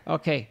 Uh-huh.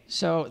 Okay.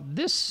 So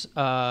this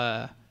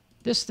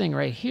thing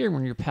right here,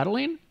 when you're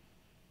pedaling,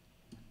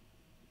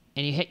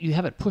 and you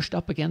have it pushed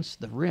up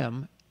against the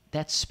rim,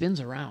 that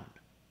spins around,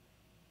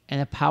 and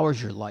it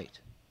powers your light.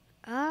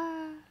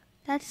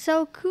 That's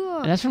so cool.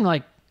 And that's from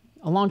like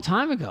a long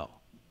time ago.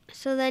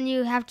 So then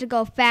you have to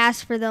go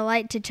fast for the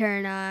light to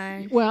turn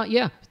on. Well,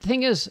 yeah. The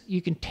thing is, you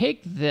can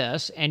take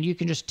this and you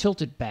can just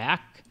tilt it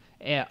back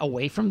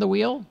away from the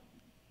wheel.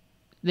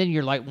 Then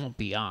your light won't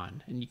be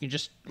on, and you can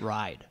just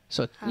ride.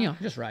 So,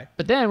 just ride.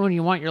 But then when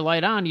you want your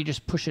light on, you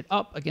just push it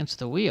up against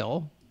the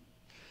wheel,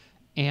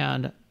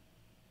 and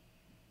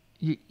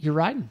you're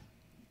riding.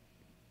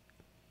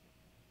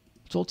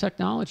 It's old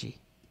technology,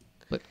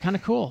 but kind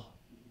of cool,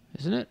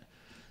 isn't it?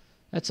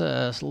 That's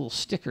a little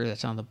sticker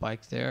that's on the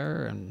bike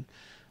there, and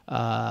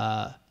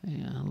Yeah,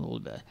 a little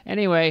bit.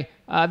 Anyway,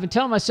 I've been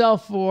telling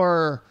myself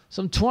for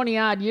some 20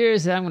 odd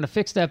years that I'm going to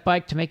fix that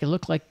bike to make it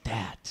look like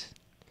that.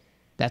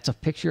 That's a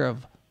picture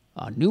of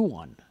a new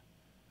one.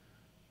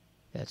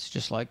 That's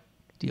just like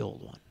the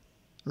old one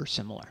or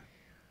similar.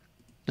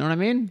 You know what I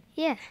mean?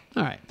 Yeah.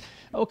 All right.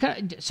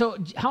 Okay. So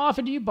how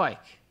often do you bike?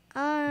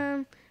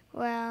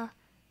 Well,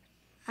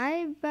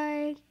 I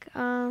bike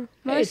Hey,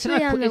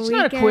 mostly on the it's weekends.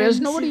 not a quiz.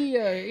 Nobody,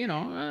 I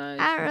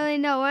don't really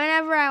know.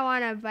 Whenever I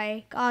want to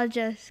bike, I'll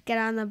just get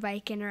on the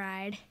bike and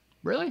ride.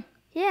 Really?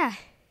 Yeah.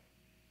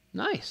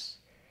 Nice.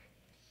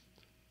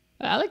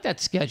 I like that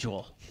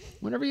schedule.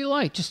 Whenever you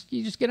like,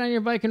 you just get on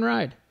your bike and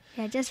ride.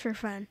 Yeah, just for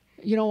fun.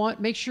 You know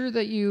what? Make sure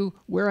that you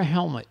wear a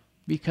helmet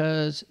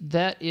because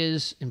that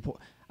is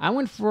important. I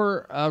went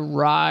for a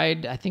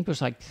ride, I think it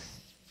was like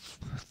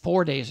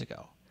 4 days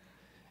ago.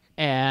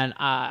 And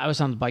I was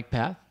on the bike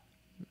path.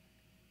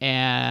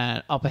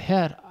 And up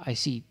ahead, I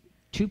see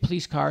 2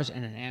 police cars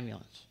and an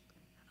ambulance.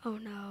 Oh,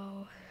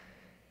 no.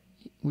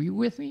 Were you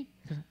with me?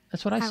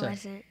 That's what I said. I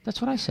wasn't.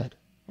 That's what I said.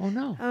 Oh,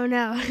 no. Oh,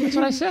 no. That's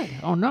what I said.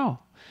 Oh, no.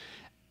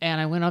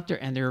 And I went up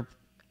there, and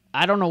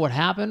I don't know what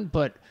happened,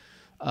 but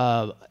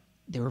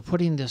they were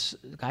putting this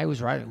guy who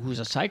was riding, who was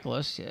a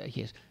cyclist,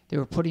 they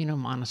were putting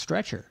him on a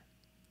stretcher.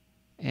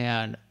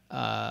 And,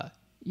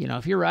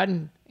 if you're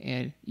riding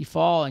and you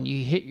fall and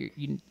you hit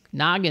your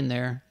noggin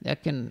there,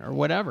 that can, or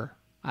whatever.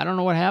 I don't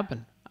know what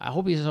happened. I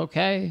hope he's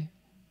okay.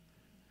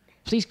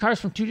 Police cars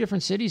from 2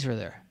 different cities were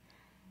there.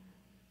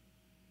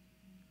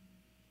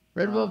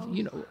 Right above,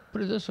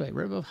 put it this way,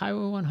 right above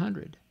Highway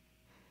 100.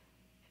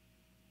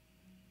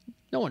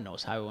 No one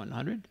knows Highway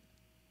 100.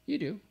 You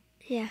do.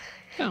 Yeah.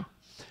 Yeah.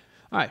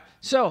 All right.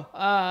 So,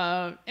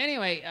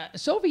 anyway,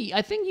 Sofie,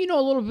 I think you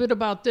know a little bit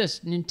about this.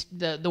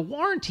 The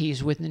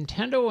warranties with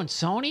Nintendo and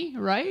Sony,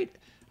 right?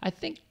 I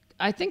think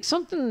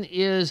something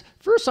is,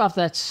 first off,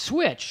 that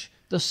Switch.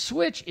 The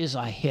Switch is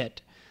a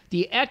hit.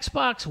 The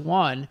Xbox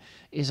One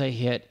is a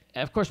hit.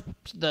 Of course,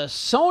 the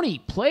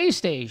Sony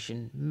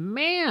PlayStation,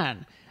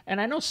 man.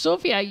 And I know,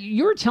 Sofie,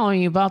 you were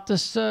telling me about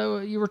this.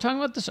 You were talking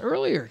about this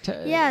earlier.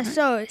 Yeah,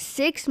 so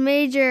 6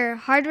 major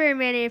hardware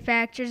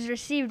manufacturers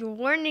received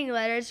warning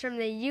letters from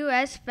the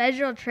U.S.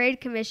 Federal Trade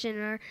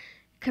Commission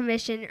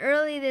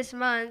early this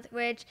month,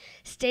 which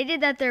stated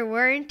that their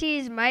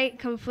warranties might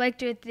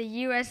conflict with the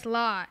U.S.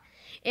 law.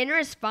 In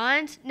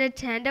response,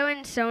 Nintendo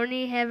and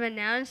Sony have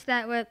announced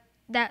that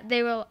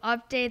they will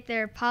update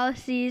their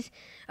policies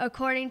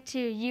according to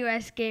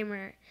U.S.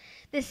 Gamer.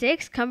 The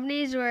 6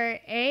 companies were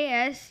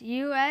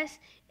ASUS,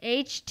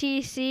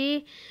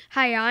 HTC,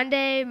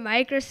 Hyundai,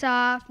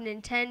 Microsoft,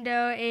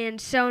 Nintendo, and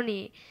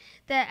Sony.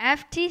 The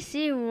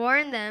FTC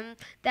warned them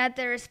that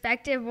their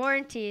respective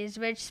warranties,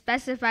 which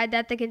specified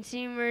that the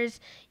consumer's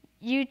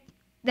YouTube,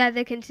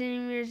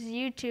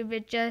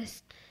 it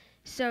just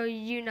so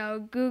you know,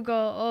 Google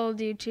old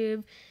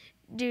YouTube.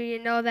 Do you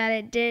know that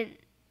I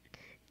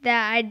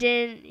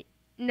didn't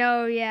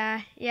know?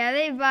 Yeah,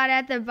 they bought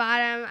at the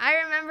bottom. I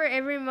remember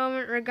every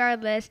moment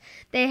regardless.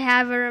 They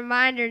have a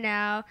reminder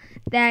now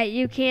that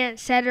you can't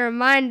set a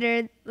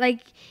reminder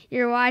like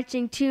you're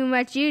watching too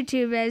much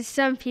YouTube, as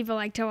some people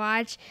like to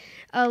watch,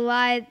 a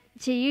lie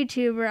to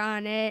YouTuber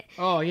on it.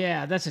 Oh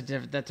yeah, that's a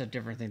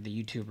different thing.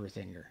 The YouTuber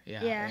thinger.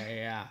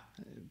 Yeah.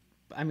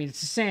 I mean,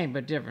 it's the same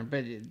but different.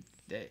 But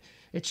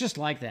it's just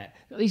like that.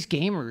 These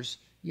gamers,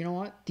 you know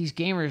what? These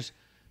gamers,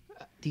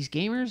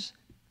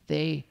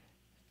 they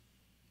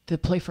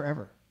play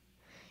forever.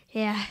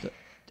 Yeah.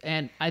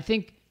 And I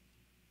think,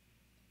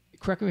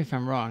 correct me if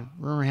I'm wrong,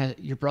 rumor has it,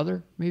 your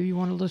brother maybe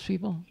one of those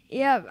people?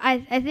 Yeah, I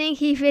think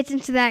he fits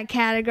into that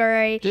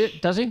category.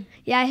 Does he?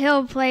 Yeah,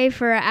 he'll play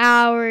for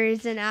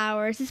hours and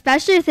hours,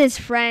 especially with his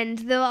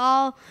friends. They'll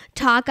all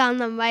talk on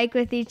the mic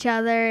with each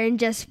other and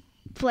just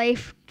play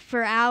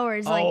for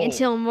hours,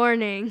 until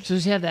morning. So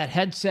does he have that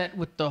headset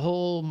with the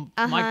whole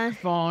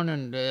microphone,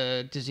 and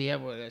does he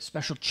have a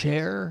special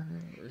chair?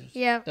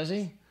 Yeah. Does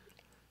he?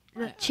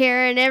 The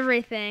chair and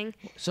everything.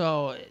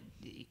 So,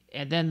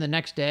 and then the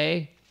next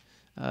day,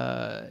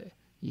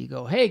 you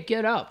go, hey,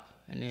 get up.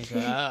 And he's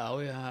like, oh,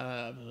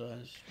 yeah.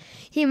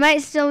 He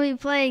might still be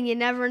playing, you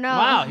never know.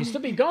 Wow, he'd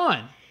still be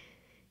going.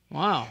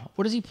 Wow.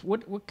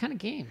 What kind of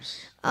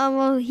games?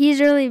 Well, he's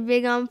really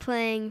big on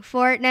playing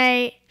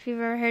Fortnite, if you've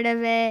ever heard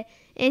of it.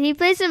 And he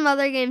plays some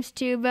other games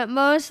too, but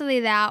mostly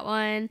that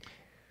one.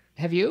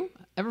 Have you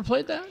ever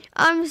played that?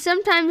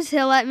 Sometimes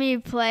he'll let me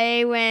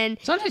play when...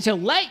 Sometimes he'll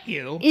let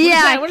you? What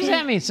does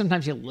that mean,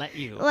 sometimes he'll let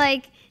you?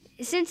 Like,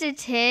 since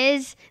it's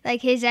his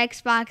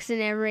Xbox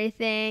and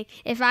everything,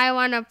 if I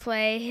want to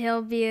play,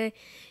 he'll be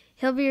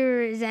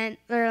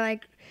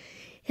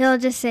he'll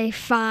just say,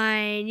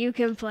 fine, you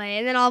can play.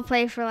 And then I'll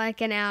play for like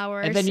an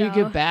hour and then you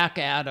get back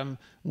at him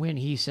when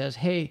he says,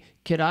 hey,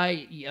 could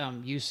I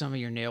use some of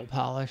your nail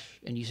polish?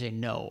 And you say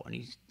no. And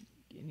he's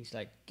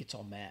like, gets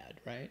all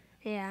mad, right?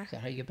 Yeah. Is that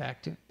how you get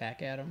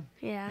back at him?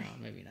 Yeah. No,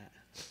 maybe not.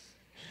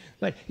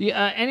 But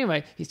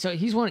anyway, so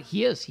he's one.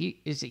 He is.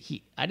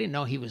 I didn't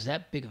know he was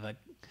that big of a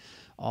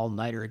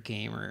all-nighter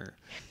gamer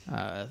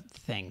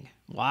thing.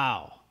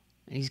 Wow.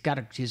 And he's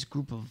got his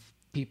group of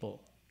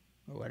people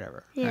or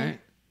whatever, Yeah.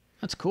 right?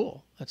 That's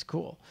cool. That's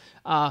cool.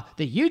 The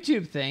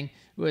YouTube thing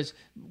was,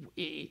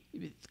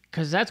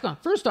 because that's gone.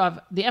 First off,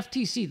 the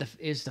FTC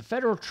is the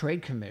Federal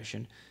Trade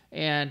Commission.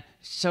 And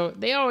so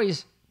they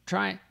always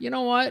try, you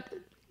know what?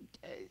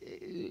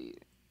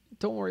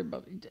 Don't worry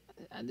about it.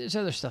 There's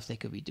other stuff they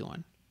could be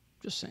doing.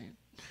 Just saying.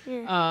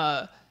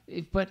 Yeah.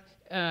 But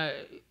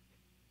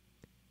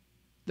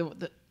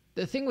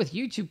the thing with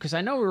YouTube, because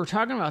I know we were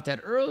talking about that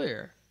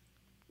earlier,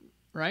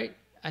 right?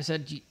 I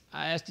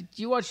asked, do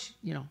you watch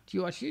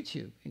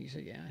YouTube? And you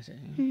said, yeah. I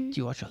said, do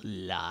you watch a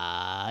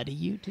lot of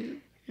YouTube?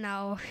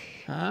 No.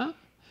 Huh?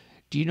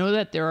 Do you know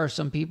that there are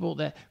some people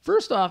that,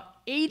 first off,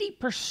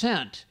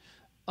 80%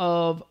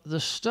 of the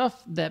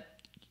stuff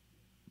that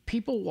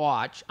people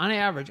watch on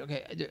average,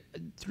 okay,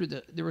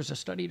 there was a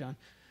study done,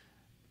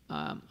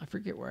 I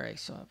forget where I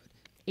saw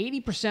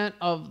it, 80%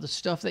 of the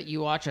stuff that you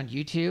watch on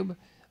YouTube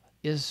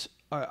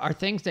are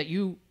things that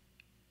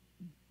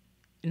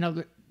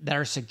that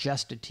are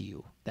suggested to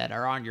you, that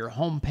are on your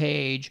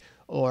homepage,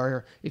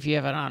 or if you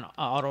have it on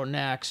Auto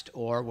Next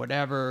or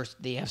whatever,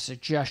 they have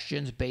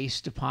suggestions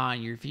based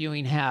upon your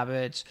viewing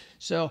habits.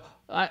 So,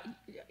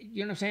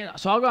 you know what I'm saying?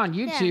 So I'll go on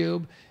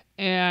YouTube,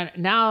 and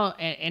now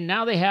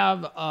they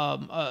have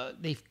a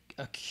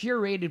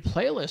curated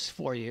playlist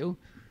for you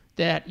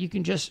that you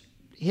can just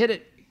hit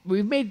it.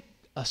 We've made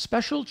a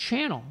special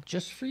channel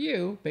just for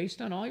you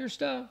based on all your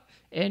stuff,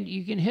 and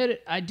you can hit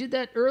it. I did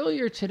that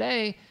earlier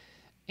today,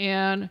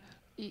 and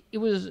it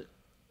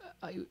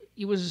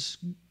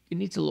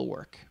needs a little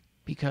work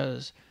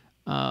because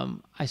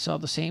I saw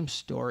the same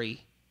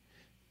story.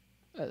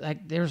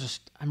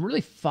 I'm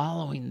really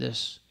following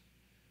this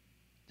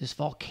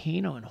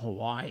volcano in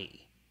Hawaii.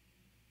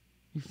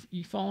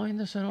 You following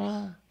this at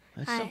all?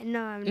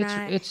 No, I'm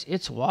not.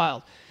 It's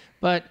wild,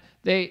 but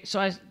because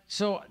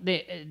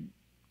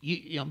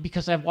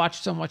I've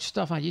watched so much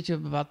stuff on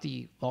YouTube about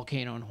the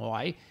volcano in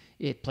Hawaii,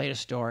 it played a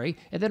story,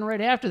 and then right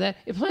after that,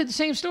 it played the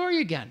same story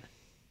again.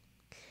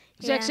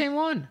 Exact same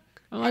one.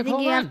 I'm like, I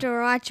think you have to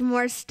watch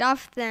more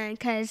stuff then,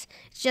 because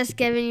it's just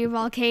giving you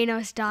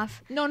volcano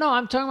stuff. No,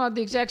 I'm talking about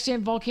the exact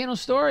same volcano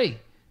story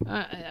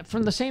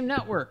from the same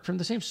network, from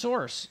the same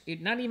source.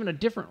 Not even a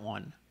different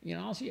one.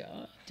 I'll see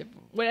a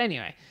different. Well,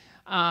 anyway,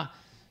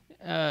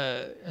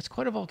 it's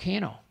quite a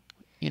volcano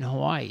in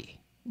Hawaii.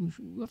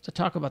 We'll have to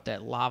talk about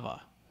that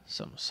lava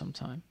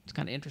sometime. It's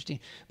kind of interesting.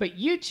 But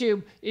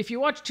YouTube, if you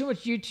watch too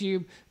much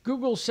YouTube,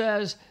 Google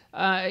says,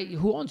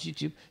 who owns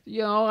YouTube?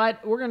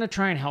 We're going to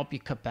try and help you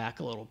cut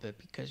back a little bit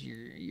because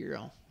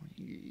we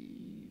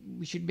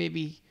should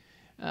maybe,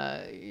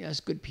 as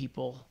good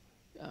people,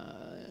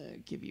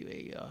 give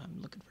you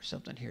I'm looking for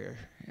something here.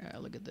 Yeah,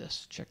 look at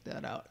this. Check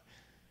that out.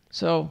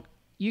 So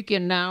you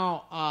can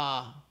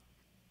now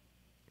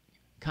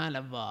kind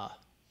of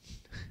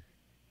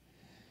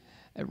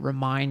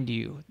remind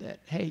you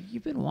that, hey,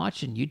 you've been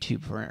watching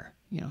YouTube for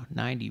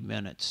 90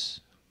 minutes.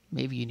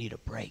 Maybe you need a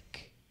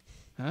break,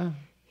 huh?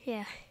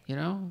 Yeah.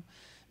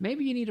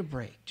 Maybe you need a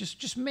break.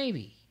 Just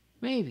maybe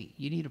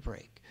you need a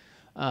break.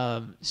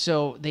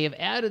 So they have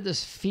added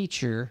this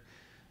feature.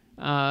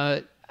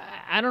 I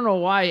don't know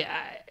why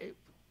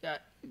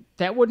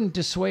that wouldn't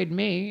dissuade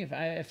me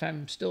if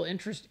I'm still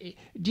interested.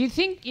 Do you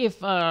think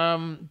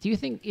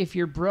if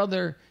your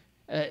brother,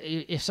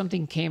 if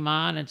something came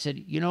on and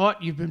said, you know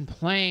what, you've been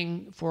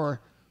playing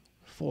for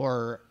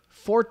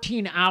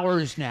 14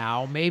 hours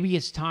now, maybe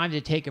it's time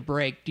to take a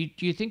break. Do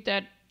you think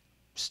that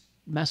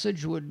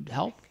message would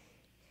help?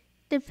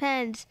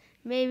 Depends.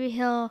 Maybe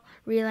he'll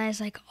realize,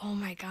 like, oh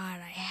my God,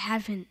 I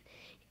haven't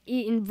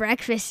eaten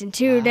breakfast in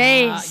 2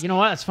 days. You know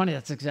what? That's funny.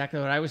 That's exactly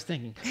what I was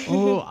thinking.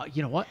 Oh,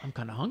 you know what? I'm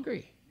kind of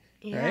hungry.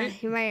 Yeah, right?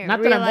 he might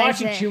Not that I'm realize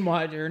watching it. too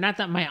much, or not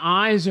that my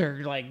eyes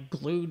are like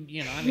glued.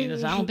 I mean,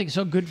 I don't think it's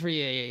so good for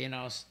you.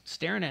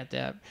 Staring at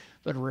that.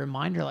 But a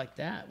reminder like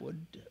that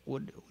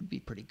would be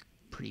pretty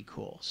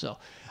cool. So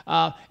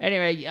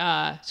anyway,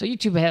 so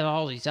YouTube had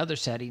all these other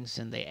settings,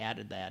 and they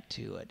added that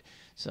to it.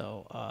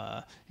 So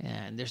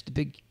and there's the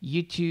big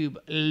YouTube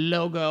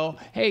logo.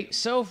 Hey,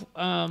 so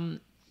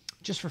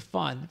just for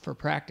fun, for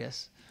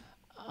practice.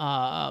 We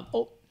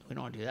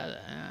don't want to do that.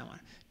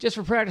 Just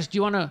for practice,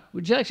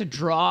 would you like to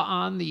draw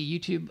on the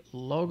YouTube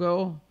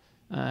logo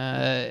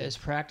as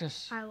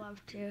practice? I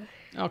love to.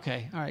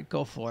 Okay, all right,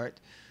 go for it.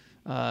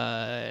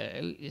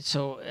 And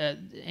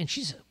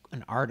she's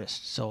an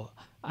artist, so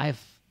I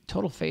have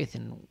total faith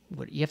in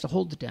what you have to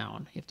hold it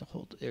down.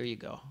 There you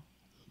go.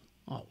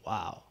 Oh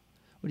wow,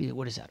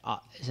 what is that?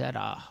 Is that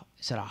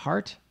a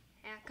heart?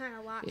 Yeah, kind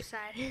of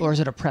lopsided. Or is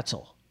it a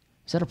pretzel?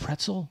 Is that a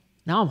pretzel?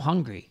 Now I'm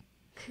hungry.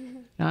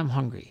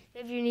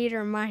 If you need a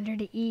reminder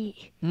to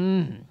eat.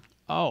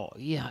 Oh,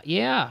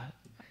 yeah.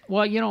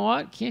 Well, you know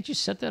what? Can't you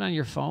set that on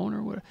your phone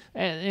or what?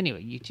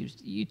 Anyway,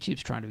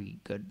 YouTube's trying to be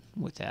good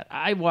with that.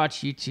 I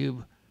watch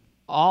YouTube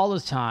all the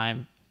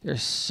time.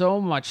 There's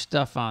so much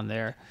stuff on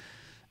there.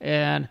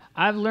 And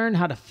I've learned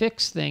how to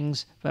fix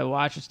things by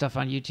watching stuff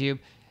on YouTube.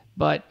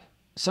 But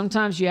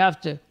sometimes you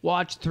have to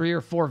watch 3 or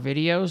 4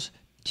 videos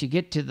to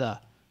get to the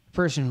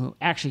person who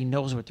actually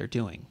knows what they're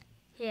doing.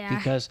 Yeah.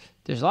 Because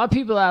there's a lot of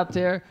people out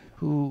there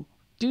who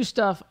do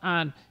stuff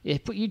on,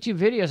 put YouTube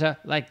videos out,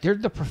 like they're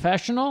the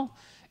professional,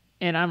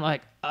 and I'm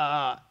like,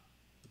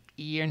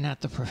 you're not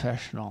the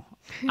professional.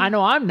 I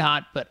know I'm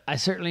not, but I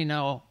certainly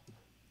know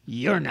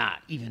you're not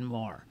even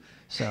more.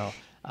 So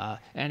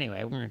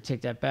anyway, we're going to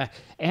take that back.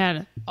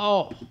 And,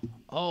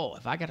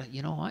 if I got to,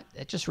 you know what?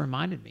 That just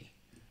reminded me.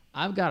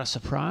 I've got a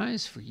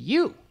surprise for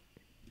you,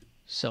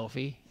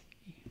 Sofie.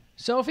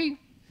 Sofie?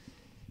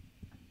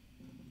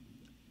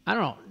 I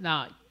don't know.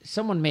 Now,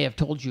 someone may have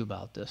told you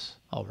about this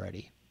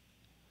already.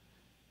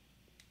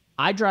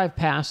 I drive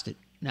past it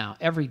now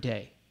every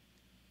day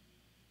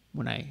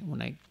when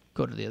I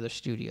go to the other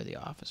studio, the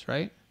office,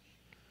 right?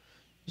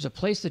 There's a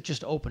place that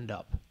just opened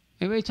up.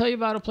 Anybody tell you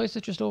about a place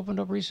that just opened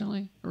up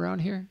recently around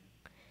here?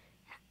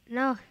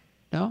 No.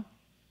 No?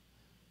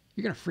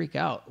 You're going to freak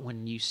out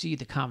when you see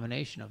the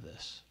combination of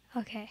this.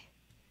 Okay.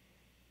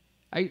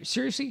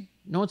 Seriously?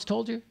 No one's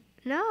told you?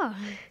 No.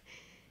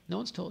 No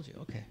one's told you.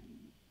 Okay.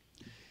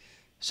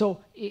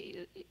 So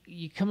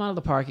you come out of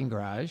the parking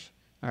garage,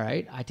 all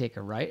right? I take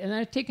a right, and then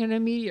I take an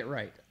immediate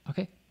right,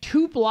 okay?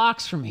 2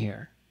 blocks from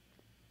here.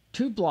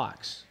 2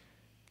 blocks.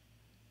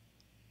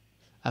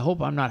 I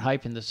hope I'm not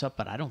hyping this up,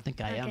 but I don't think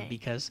I am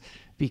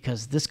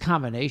because this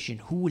combination,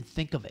 who would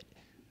think of it?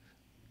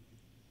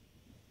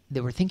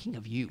 They were thinking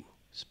of you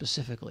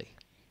specifically.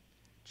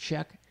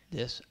 Check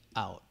this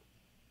out.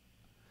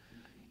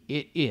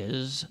 It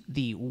is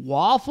the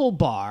Waffle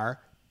Bar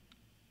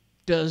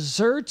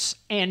Desserts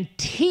and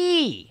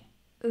Tea.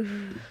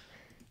 Ooh.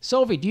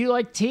 Sofie, do you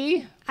like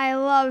tea?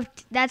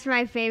 That's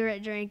my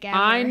favorite drink ever.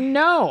 I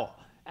know.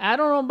 I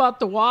don't know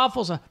about the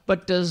waffles,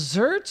 but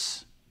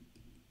desserts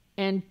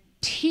and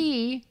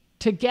tea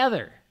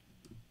together.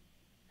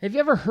 Have you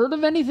ever heard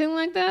of anything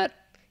like that?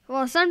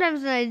 Well,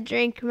 sometimes when I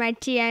drink my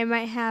tea, I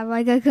might have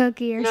like a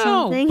cookie or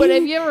something. No, but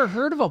have you ever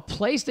heard of a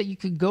place that you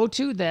could go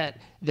to that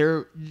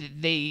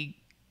they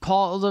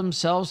call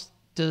themselves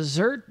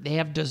dessert? They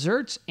have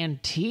desserts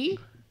and tea?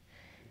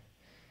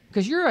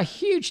 Because you're a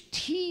huge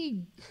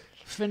tea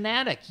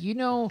fanatic.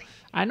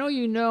 I know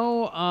you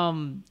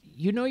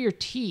know your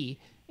tea.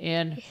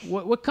 And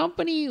what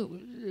company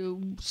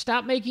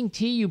stopped making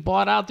tea? You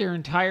bought out their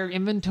entire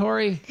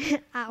inventory?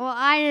 Well,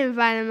 I didn't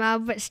buy them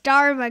out, but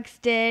Starbucks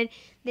did.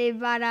 They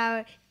bought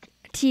out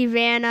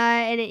Teavana,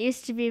 and it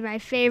used to be my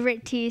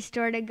favorite tea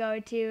store to go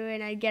to,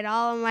 and I'd get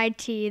all of my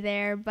tea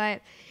there.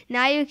 But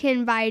now you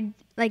can buy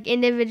like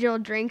individual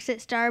drinks at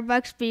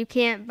Starbucks, but you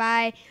can't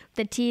buy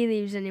the tea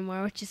leaves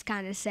anymore, which is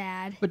kind of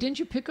sad. But didn't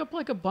you pick up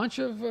like a bunch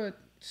of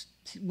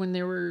when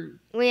they were?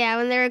 Yeah,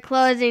 when they were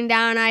closing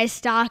down, I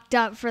stocked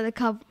up for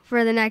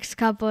the next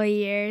couple of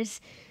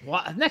years.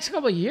 What? Next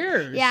couple of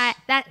years? Yeah,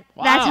 that's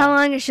how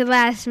long it should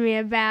last me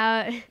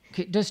about.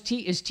 Is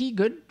tea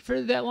good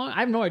for that long? I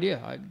have no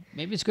idea.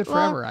 Maybe it's good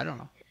forever. I don't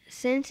know.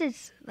 Since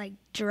it's like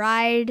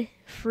dried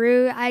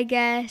fruit, I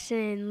guess,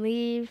 and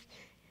leaves,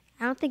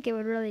 I don't think it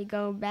would really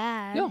go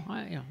bad. No,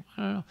 I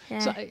don't know. Yeah.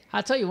 So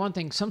I'll tell you one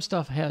thing. Some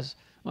stuff has.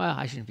 Well,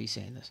 I shouldn't be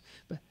saying this,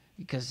 but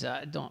because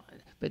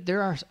But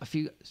there are a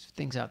few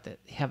things out that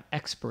have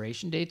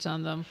expiration dates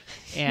on them,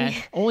 and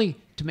only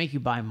to make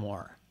you buy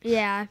more.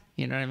 Yeah.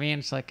 You know what I mean?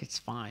 It's like it's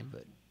fine,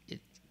 but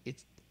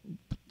it's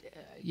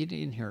you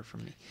didn't hear it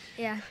from me.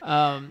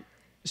 Yeah.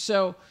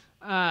 So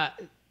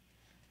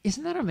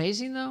isn't that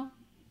amazing though?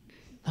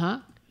 Huh?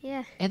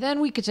 Yeah. And then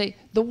we could say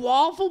the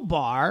Waffle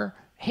Bar.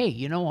 Hey,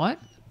 you know what?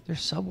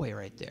 There's Subway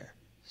right there.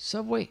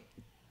 Subway.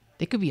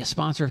 They could be a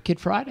sponsor of Kid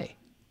Friday.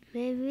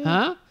 Maybe.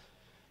 Huh?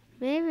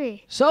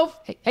 Maybe. So,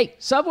 hey,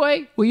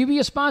 Subway, will you be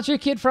a sponsor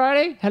of Kid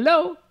Friday?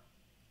 Hello?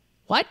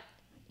 What?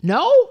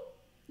 No?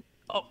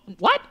 Oh,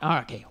 what? Oh,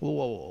 okay.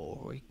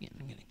 Whoa. We're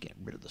going to get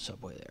rid of the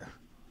Subway there.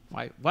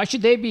 Why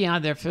should they be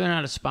on there if they're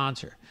not a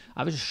sponsor?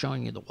 I was just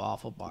showing you the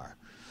Waffle Bar.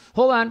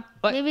 Hold on.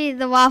 Maybe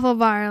the Waffle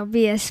Bar will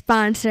be a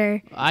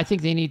sponsor. I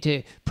think they need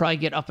to probably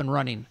get up and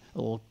running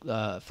for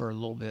a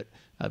little bit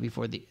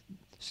before they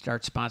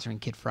start sponsoring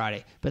Kid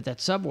Friday. But that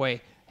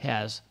Subway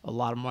has a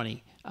lot of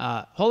money.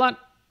 Hold on.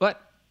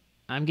 What?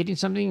 I'm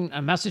getting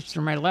a message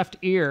through my left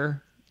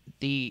ear.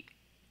 The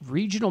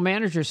regional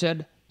manager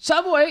said,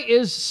 Subway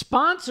is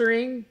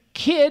sponsoring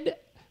Kid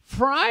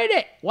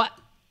Friday. What?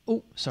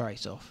 Oh, sorry,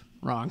 Soph.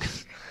 Wrong.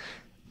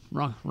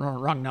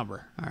 wrong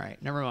number. All right,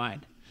 never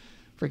mind.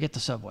 Forget the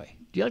Subway.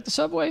 Do you like the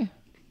Subway?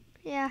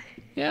 Yeah.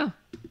 Yeah.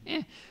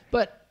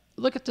 But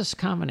look at this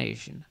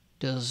combination.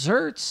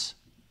 Desserts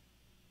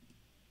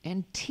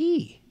and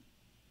tea.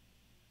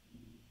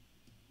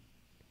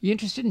 You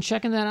interested in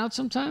checking that out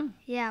sometime?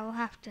 Yeah, we'll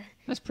have to.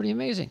 That's pretty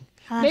amazing.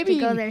 I'll have to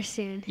go there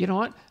soon. You know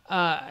what?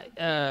 I'm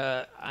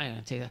going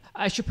to take that.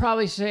 I should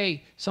probably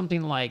say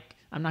something like,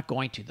 I'm not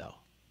going to, though.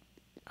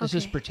 Let's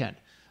just pretend.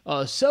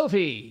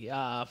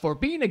 Sofie, for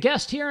being a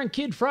guest here on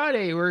Kid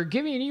Friday, we're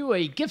giving you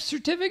a gift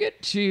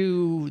certificate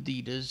to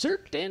the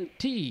dessert and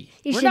tea.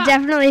 You should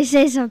definitely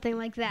say something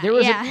like that.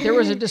 There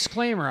was a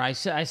disclaimer. I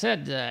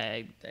said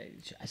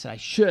I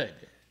should.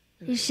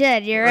 You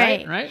should. You're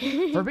right.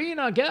 Right? For being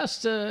a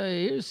guest,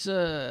 here's...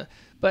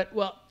 But,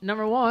 well,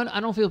 number one, I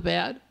don't feel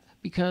bad.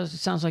 because it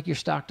sounds like you're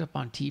stocked up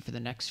on tea for the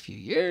next few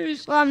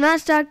years. Well, I'm not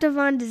stocked up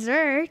on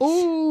desserts.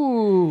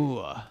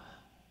 Ooh.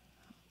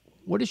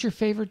 What is your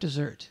favorite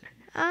dessert?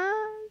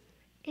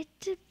 It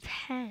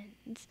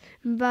depends.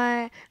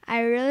 But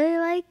I really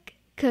like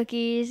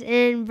cookies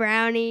and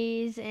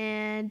brownies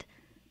and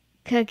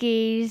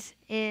cookies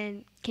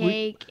and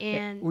cake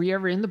and Were you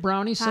ever in the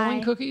brownie selling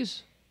pie.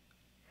 cookies?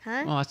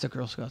 Huh? Oh, that's the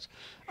Girl Scouts.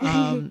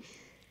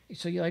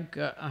 So you like,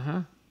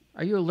 Are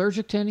you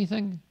allergic to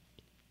anything?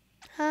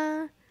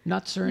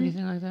 Nuts or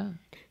anything like that?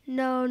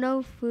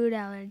 No food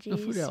allergies. No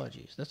food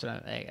allergies. That's what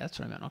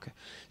I meant. Okay.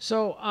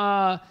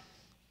 So,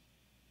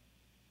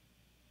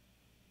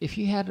 if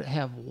you had to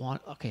have one,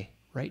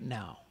 right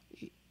now,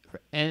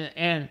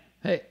 and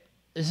hey,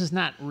 this is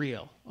not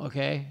real,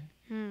 okay?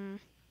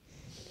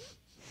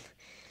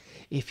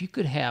 If you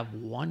could have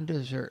one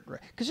dessert,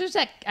 because there's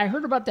that, I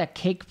heard about that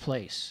cake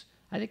place.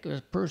 I think it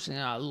was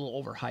personally a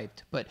little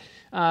overhyped, but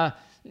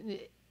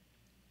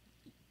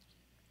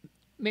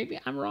maybe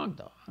I'm wrong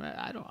though.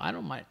 I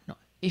don't mind. No.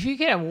 If you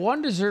could have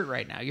one dessert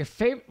right now, your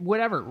favorite,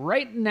 whatever,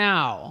 right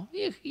now,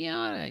 you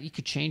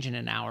could change in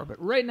an hour,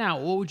 but right now,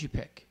 what would you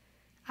pick?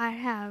 I'd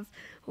have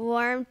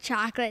warm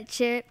chocolate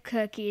chip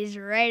cookies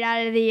right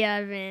out of the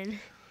oven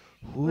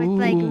with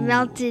like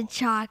melted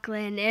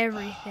chocolate and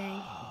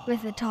everything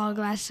with a tall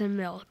glass of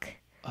milk.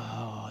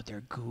 Oh,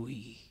 they're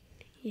gooey.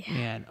 Yeah.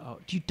 Man,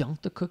 do you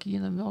dunk the cookie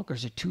in the milk, or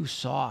is it too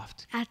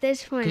soft? At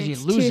this point, Because you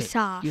it's lose too it.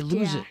 soft. You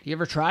lose it. You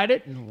ever tried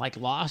it and like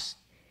lost?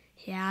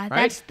 Yeah,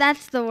 Right?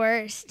 that's the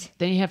worst.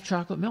 Then you have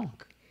chocolate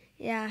milk,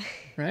 Yeah.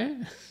 right?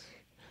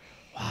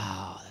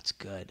 Wow, that's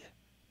good.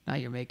 Now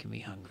you're making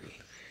me hungry.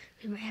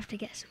 We might have to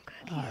get some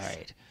cookies. All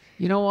right.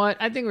 You know what?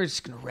 I think we're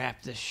just going to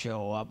wrap this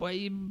show up.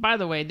 By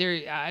the way,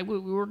 we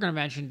were going to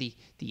mention the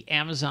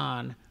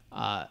Amazon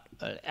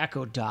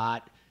Echo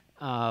Dot.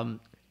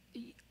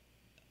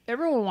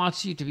 Everyone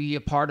wants you to be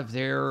a part of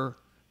their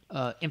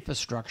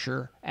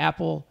infrastructure.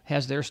 Apple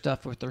has their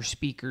stuff with their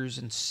speakers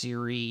and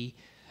Siri,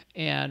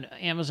 and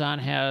Amazon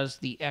has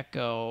the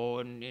Echo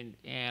and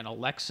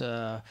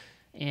Alexa,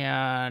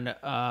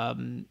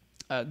 and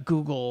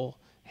Google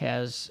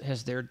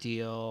has their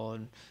deal,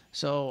 and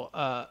so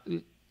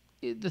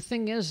the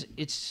thing is,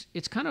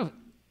 it's kind of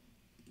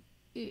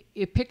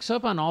it picks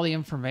up on all the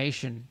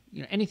information,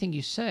 anything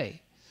you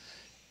say,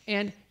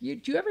 and do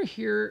you ever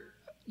hear,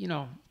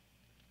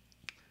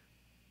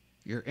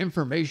 your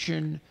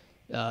information,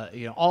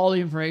 all the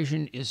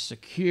information is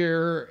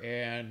secure,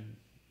 and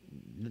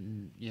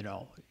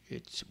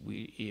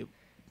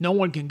no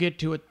one can get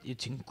to it.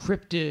 It's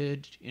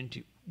encrypted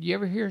into. You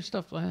ever hear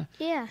stuff like that?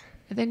 Yeah.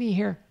 And then you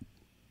hear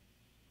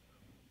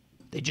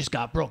they just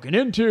got broken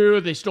into.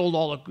 They stole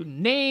all the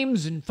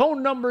names and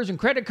phone numbers and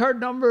credit card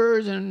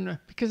numbers, and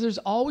because there's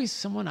always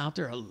someone out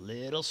there a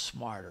little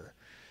smarter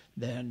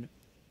than.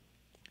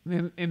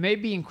 It may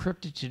be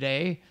encrypted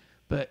today,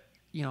 but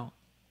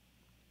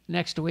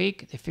next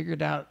week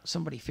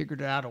somebody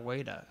figured out a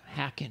way to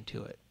hack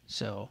into it.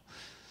 So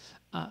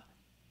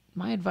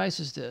my advice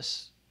is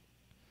this: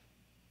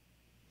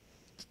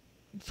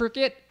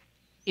 forget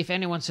if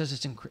anyone says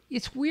it's encrypted.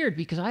 It's weird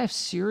because I have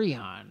Siri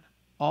on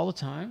all the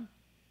time,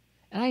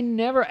 and I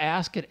never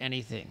ask it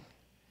anything.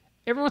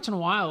 Every once in a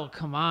while, it'll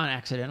come on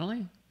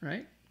accidentally,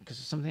 right? Because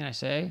it's something I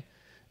say.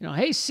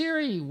 Hey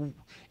Siri,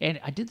 and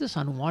I did this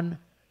on one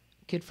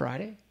Kid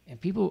Friday, and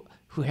people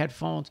who had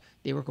phones,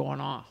 they were going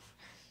off.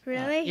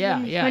 Really?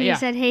 Yeah. When you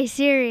said, "Hey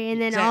Siri,"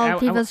 and then all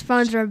people's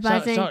phones were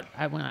buzzing. So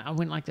I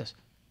went like this.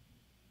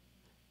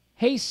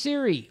 Hey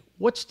Siri,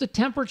 what's the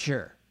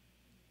temperature?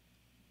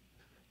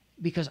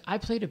 Because I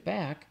played it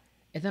back,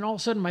 and then all of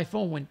a sudden my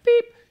phone went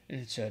beep,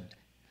 and it said,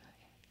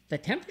 the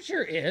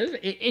temperature is,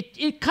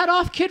 it cut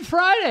off Kid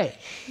Friday.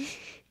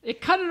 It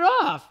cut it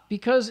off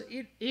because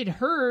it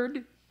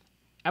heard,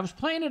 I was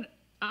playing it,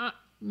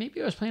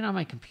 maybe I was playing on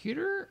my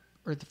computer,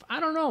 or I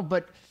don't know,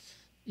 but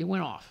it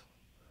went off.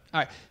 All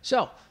right,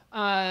 so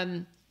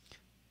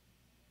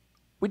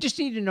we just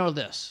need to know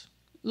this.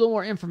 A little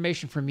more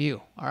information from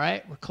you, all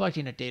right? We're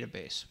collecting a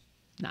database.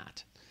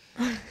 Not.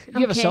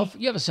 You have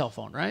a cell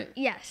phone, right?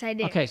 Yes, I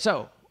do. Okay,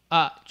 so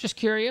just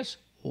curious,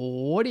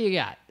 what do you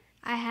got?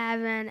 I have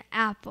an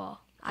iPhone.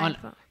 An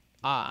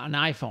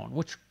iPhone.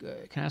 Which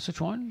can I ask which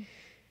one?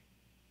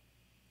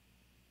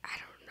 I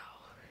don't know.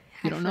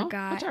 You don't know?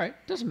 Forgot. That's all right.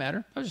 Doesn't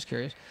matter. I was just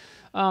curious.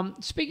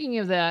 Speaking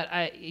of that,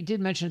 I did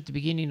mention at the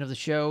beginning of the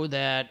show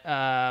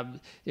that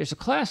there's a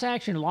class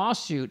action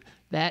lawsuit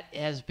that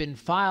has been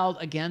filed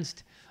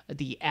against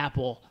the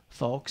Apple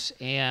folks,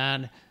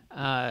 and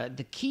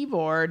the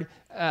keyboard.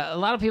 A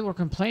lot of people are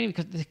complaining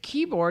because the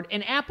keyboard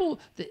and Apple.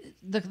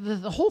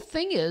 The whole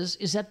thing is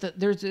that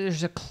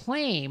there's a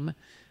claim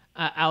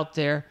out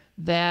there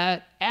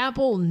that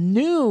Apple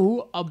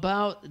knew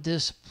about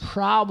this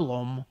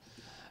problem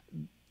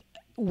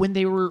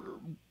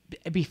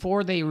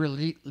before they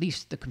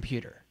released the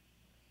computer.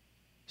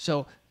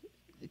 So,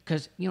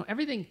 because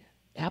everything,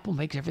 Apple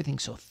makes everything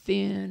so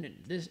thin and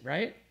this,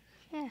 right?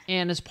 Yeah.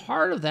 And as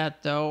part of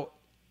that, though,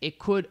 it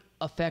could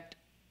affect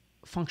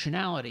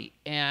functionality.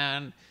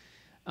 And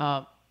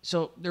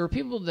so there were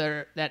people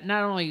that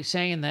not only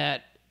saying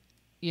that,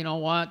 you know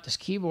what, this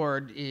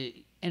keyboard,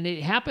 and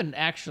it happened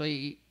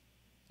actually,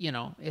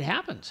 it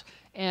happens.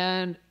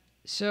 And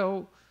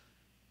so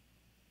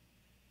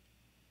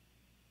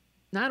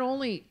not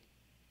only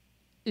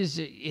is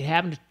it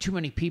happened to too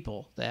many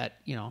people that,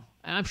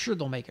 I'm sure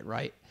they'll make it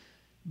right,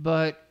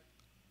 but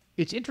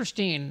it's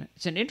interesting.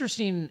 It's an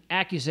interesting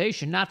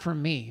accusation, not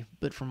from me,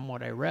 but from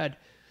what I read,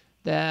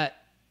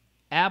 that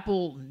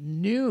Apple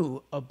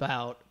knew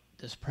about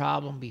this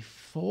problem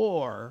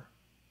before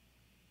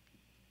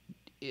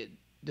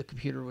the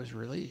computer was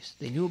released.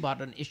 They knew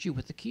about an issue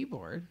with the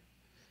keyboard,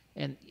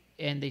 and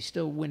they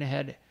still went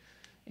ahead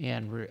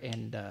and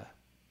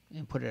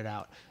put it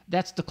out.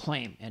 That's the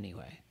claim,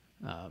 anyway.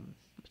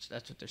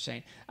 That's what they're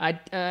saying.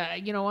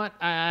 You know what?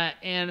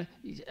 And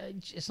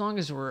as long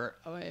as we're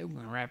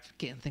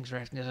getting things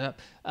wrapped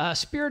up.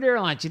 Spirit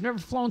Airlines. You've never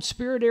flown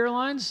Spirit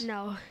Airlines?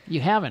 No.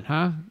 You haven't,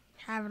 huh?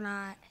 Have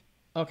not.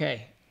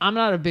 Okay. I'm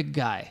not a big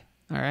guy,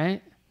 all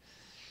right?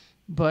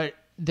 But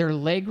their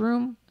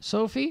legroom,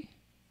 Sofie,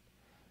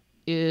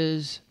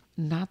 is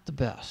not the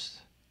best.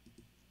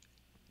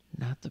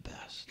 Not the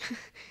best.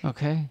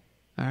 Okay?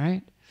 All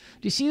right?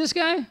 Do you see this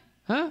guy?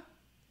 Huh?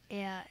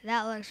 Yeah,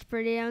 that looks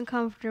pretty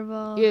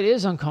uncomfortable. It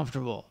is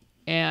uncomfortable.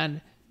 And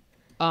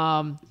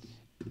now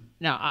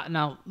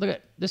look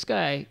at this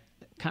guy.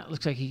 Kind of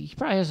looks like he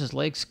probably has his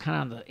legs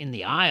kind of in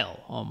the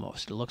aisle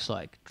almost. It looks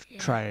like. Yeah.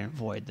 Try to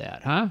avoid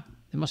that, huh?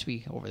 It must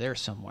be over there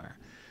somewhere.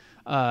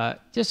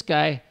 This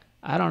guy,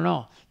 I don't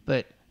know,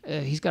 but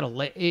he's got a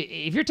leg.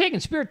 If you're taking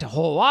Spirit to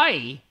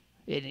Hawaii,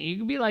 you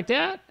can be like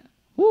that.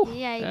 Whew,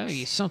 that'd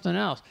be something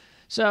else.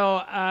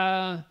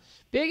 So,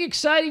 big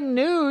exciting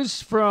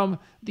news from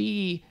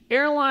the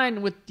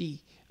airline with the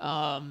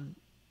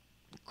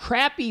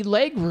crappy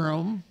leg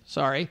room.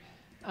 Sorry,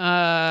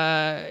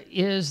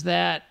 is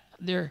that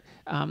they're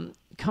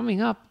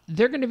coming up.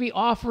 They're going to be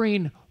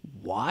offering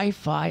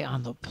Wi-Fi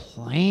on the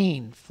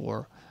plane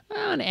for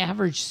on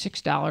average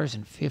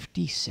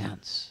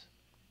 $6.50.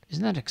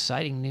 Isn't that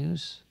exciting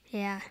news?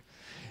 Yeah.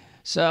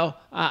 So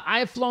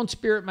I've flown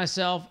Spirit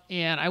myself,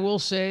 and I will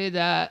say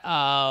that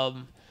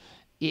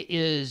it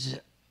is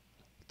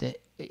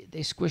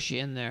they squish you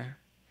in there.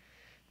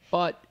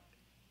 But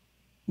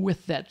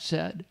with that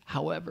said,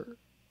 however,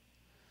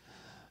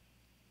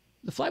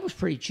 the flight was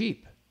pretty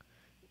cheap.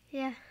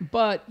 Yeah.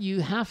 But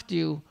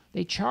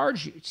they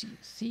charge you.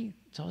 See,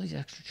 it's all these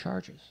extra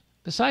charges.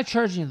 Besides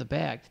charging you the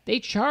bag, they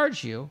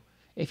charge you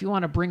if you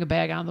want to bring a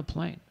bag on the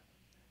plane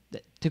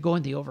to go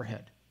in the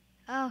overhead.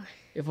 Oh.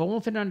 If it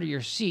won't fit under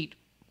your seat,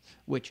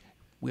 which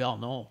we all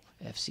know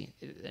have seen,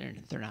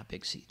 they're not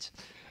big seats.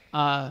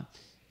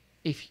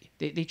 If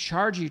they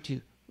charge you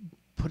to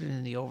put it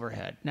in the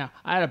overhead. Now,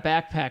 I had a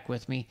backpack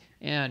with me,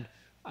 and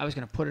I was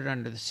going to put it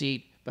under the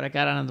seat, but I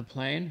got on the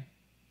plane.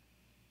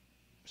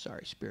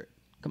 Sorry, Spirit.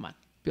 Come on,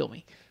 bill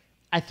me.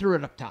 I threw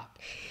it up top,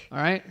 all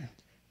right?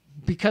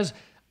 Because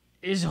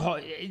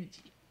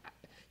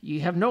you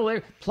have no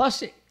layer.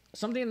 Plus,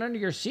 something under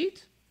your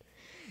seat,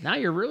 now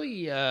you're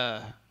really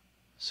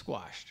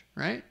squashed,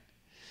 right?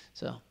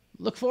 So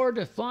look forward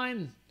to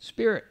flying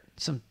Spirit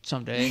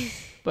someday.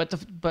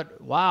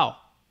 But wow,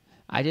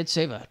 I did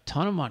save a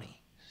ton of money.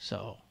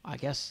 So I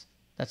guess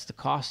that's the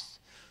cost,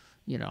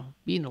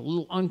 being a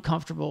little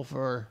uncomfortable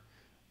for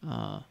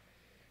a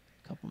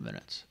couple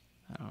minutes.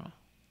 I don't know.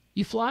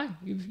 You fly?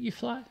 You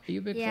fly? Are you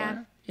a big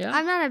flyer? Yeah.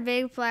 I'm not a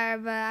big flyer,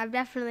 but I've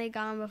definitely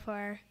gone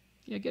before.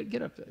 Yeah,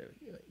 get up there.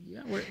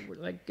 Yeah, we're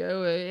like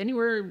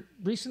anywhere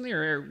recently,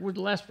 or were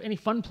any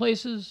fun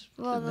places?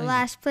 Well, the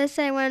last place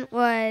I went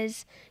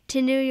was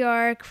to New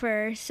York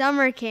for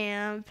summer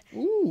camp.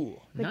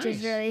 Ooh, which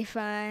is really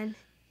fun.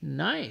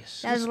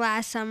 Nice. That was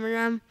last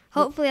summer.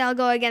 Hopefully, I'll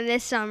go again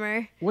this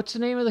summer. What's the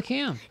name of the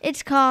camp?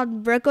 It's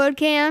called Brookwood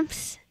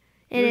Camps,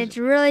 and it's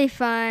really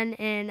fun,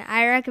 and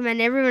I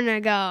recommend everyone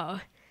to go.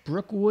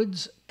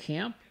 Brookwood's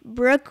Camp?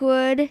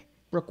 Brookwood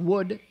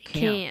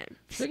Camp.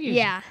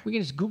 Yeah. We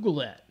can just Google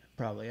that,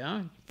 probably,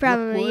 huh?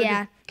 Probably, Brookwood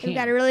yeah. Camp. We've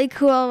got a really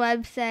cool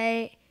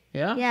website.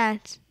 Yeah? Yeah.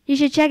 You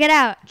should check it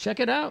out. Check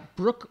it out.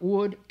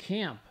 Brookwood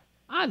Camp.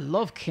 I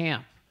love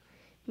camp.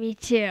 Me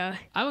too.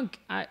 When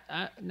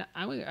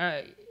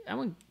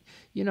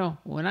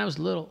I was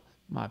little,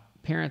 my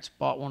parents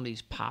bought one of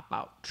these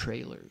pop-out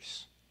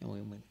trailers, and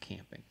we went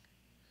camping.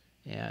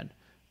 And,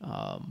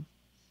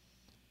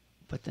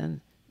 but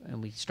then,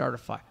 and we'd start a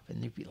fire,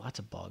 and there'd be lots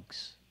of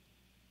bugs.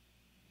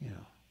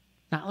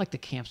 Not like the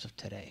camps of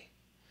today.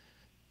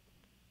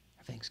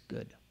 Everything's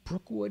good.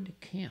 Brookwood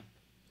Camp.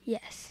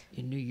 Yes.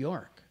 In New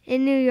York.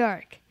 In New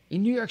York.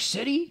 In New York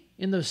City?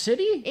 In the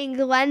city? In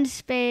Glen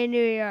Spain,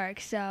 New York.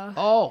 So.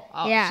 Oh,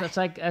 yeah. So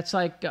that's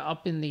like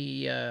up in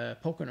the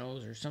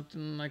Poconos or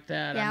something like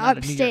that. Yeah,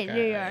 upstate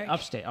New York.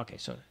 Upstate. Okay,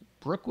 so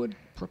Brookwood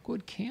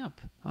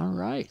Camp. All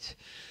right.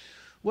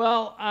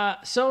 Well,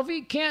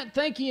 Sofie, can't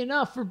thank you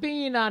enough for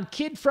being on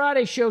Kid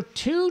Friday Show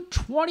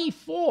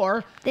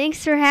 224.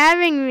 Thanks for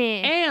having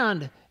me.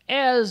 And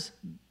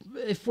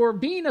for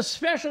being a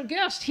special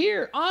guest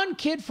here on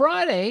Kid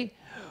Friday,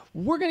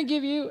 we're going to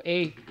give you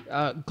a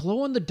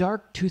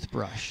glow-in-the-dark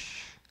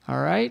toothbrush. All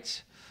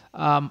right?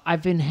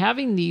 I've been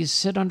having these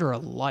sit under a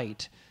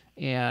light,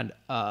 and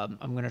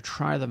I'm going to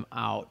try them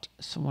out.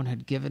 Someone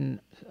had given...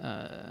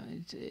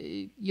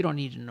 you don't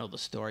need to know the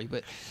story,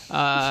 but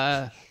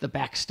the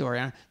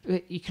backstory.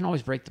 You can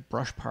always break the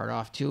brush part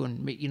off, too.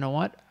 And you know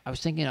what? I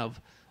was thinking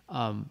of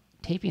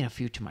taping a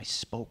few to my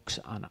spokes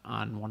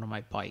on one of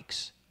my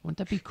bikes. Wouldn't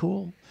that be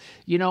cool?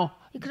 You know...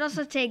 You could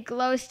also take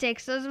glow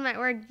sticks. Those might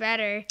work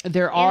better.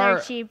 They're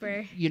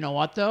cheaper. You know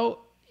what, though?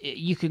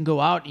 You can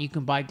go out and you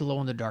can buy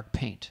glow-in-the-dark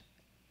paint.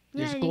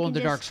 There's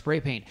glow-in-the-dark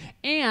spray paint.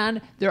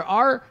 And there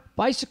are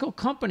bicycle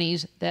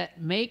companies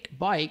that make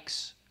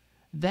bikes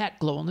that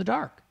glow in the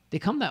dark. They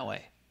come that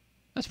way.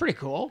 That's pretty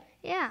cool.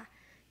 Yeah.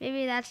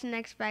 Maybe that's the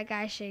next bike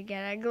I should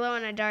get. A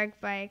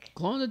glow-in-the-dark bike.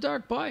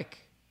 Glow-in-the-dark bike.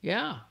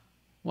 Yeah.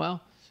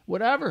 Well,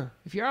 whatever.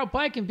 If you're out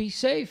biking, be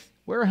safe.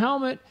 Wear a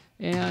helmet.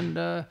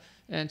 And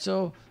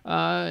so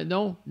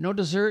no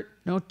dessert,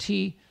 no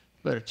tea,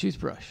 but a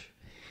toothbrush.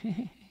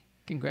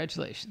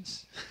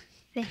 Congratulations.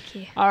 Thank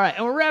you. All right,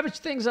 and we're wrapping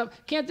things up.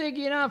 Can't thank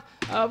you enough.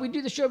 We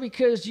do the show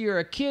because you're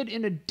a kid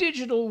in a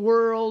digital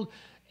world,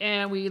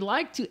 and we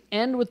like to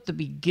end with the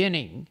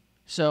beginning.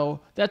 So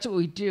that's what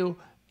we do.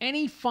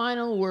 Any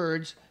final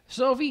words?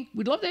 Sofie,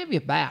 we'd love to have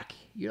you back.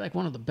 You're like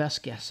one of the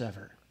best guests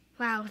ever.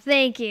 Wow,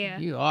 thank you.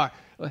 You are.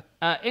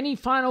 Any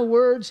final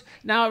words?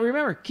 Now,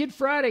 remember, Kid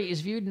Friday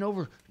is viewed in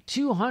over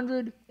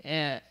 200,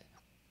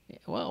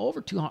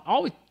 over 200.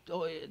 Always,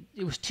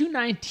 it was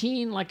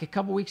 219 like a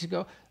couple weeks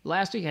ago.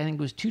 Last week, I think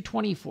it was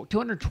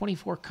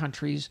 224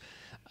 countries.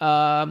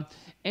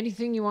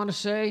 Anything you want to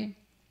say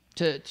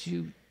to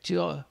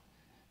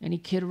any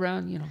kid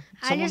around? You know,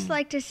 I just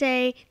like to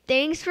say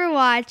thanks for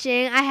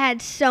watching. I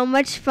had so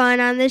much fun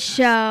on the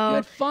show. You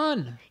had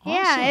fun. Awesome.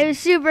 Yeah, it was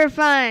super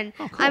fun.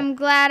 Oh, cool. I'm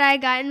glad I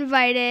got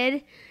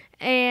invited,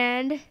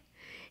 and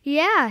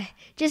yeah,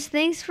 just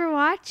thanks for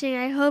watching.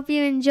 I hope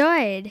you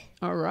enjoyed.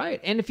 All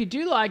right, and if you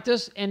do like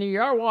this and you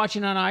are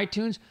watching on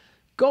iTunes,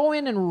 go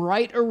in and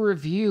write a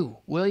review,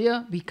 will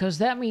you? Because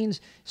that means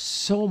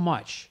so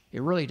much.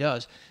 It really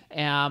does.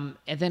 And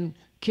then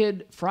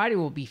Kid Friday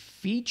will be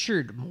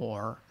featured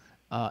more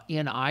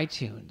in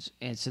iTunes.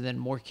 And so then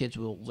more kids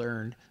will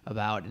learn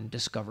about and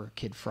discover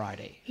Kid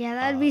Friday. Yeah,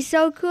 that'd be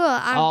so cool.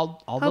 I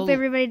hope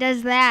everybody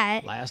does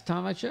that. Last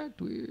time I checked,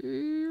 we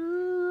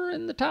were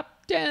in the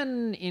top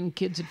 10 in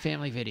Kids and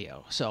Family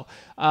Video. So,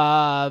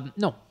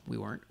 no, we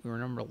weren't. We were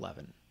number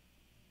 11.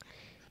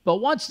 But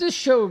once this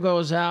show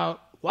goes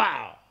out,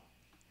 wow.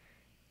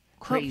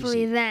 Crazy.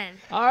 Hopefully then.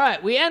 All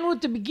right, we end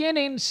with the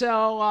beginning,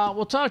 so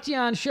we'll talk to you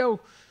on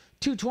show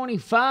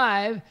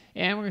 225,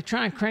 and we're going to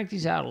try and crank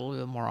these out a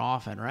little bit more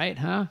often, right?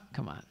 Huh?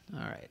 Come on. All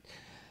right.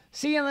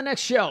 See you on the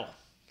next show.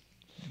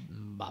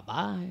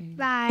 Bye-bye.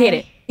 Bye. Hit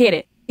it, hit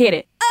it, hit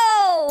it.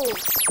 Oh!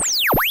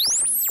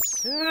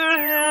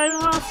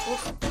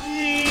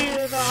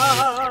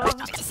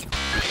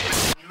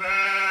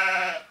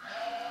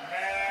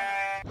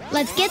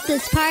 Let's get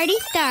this party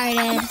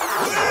started.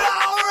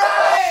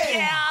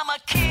 Yeah!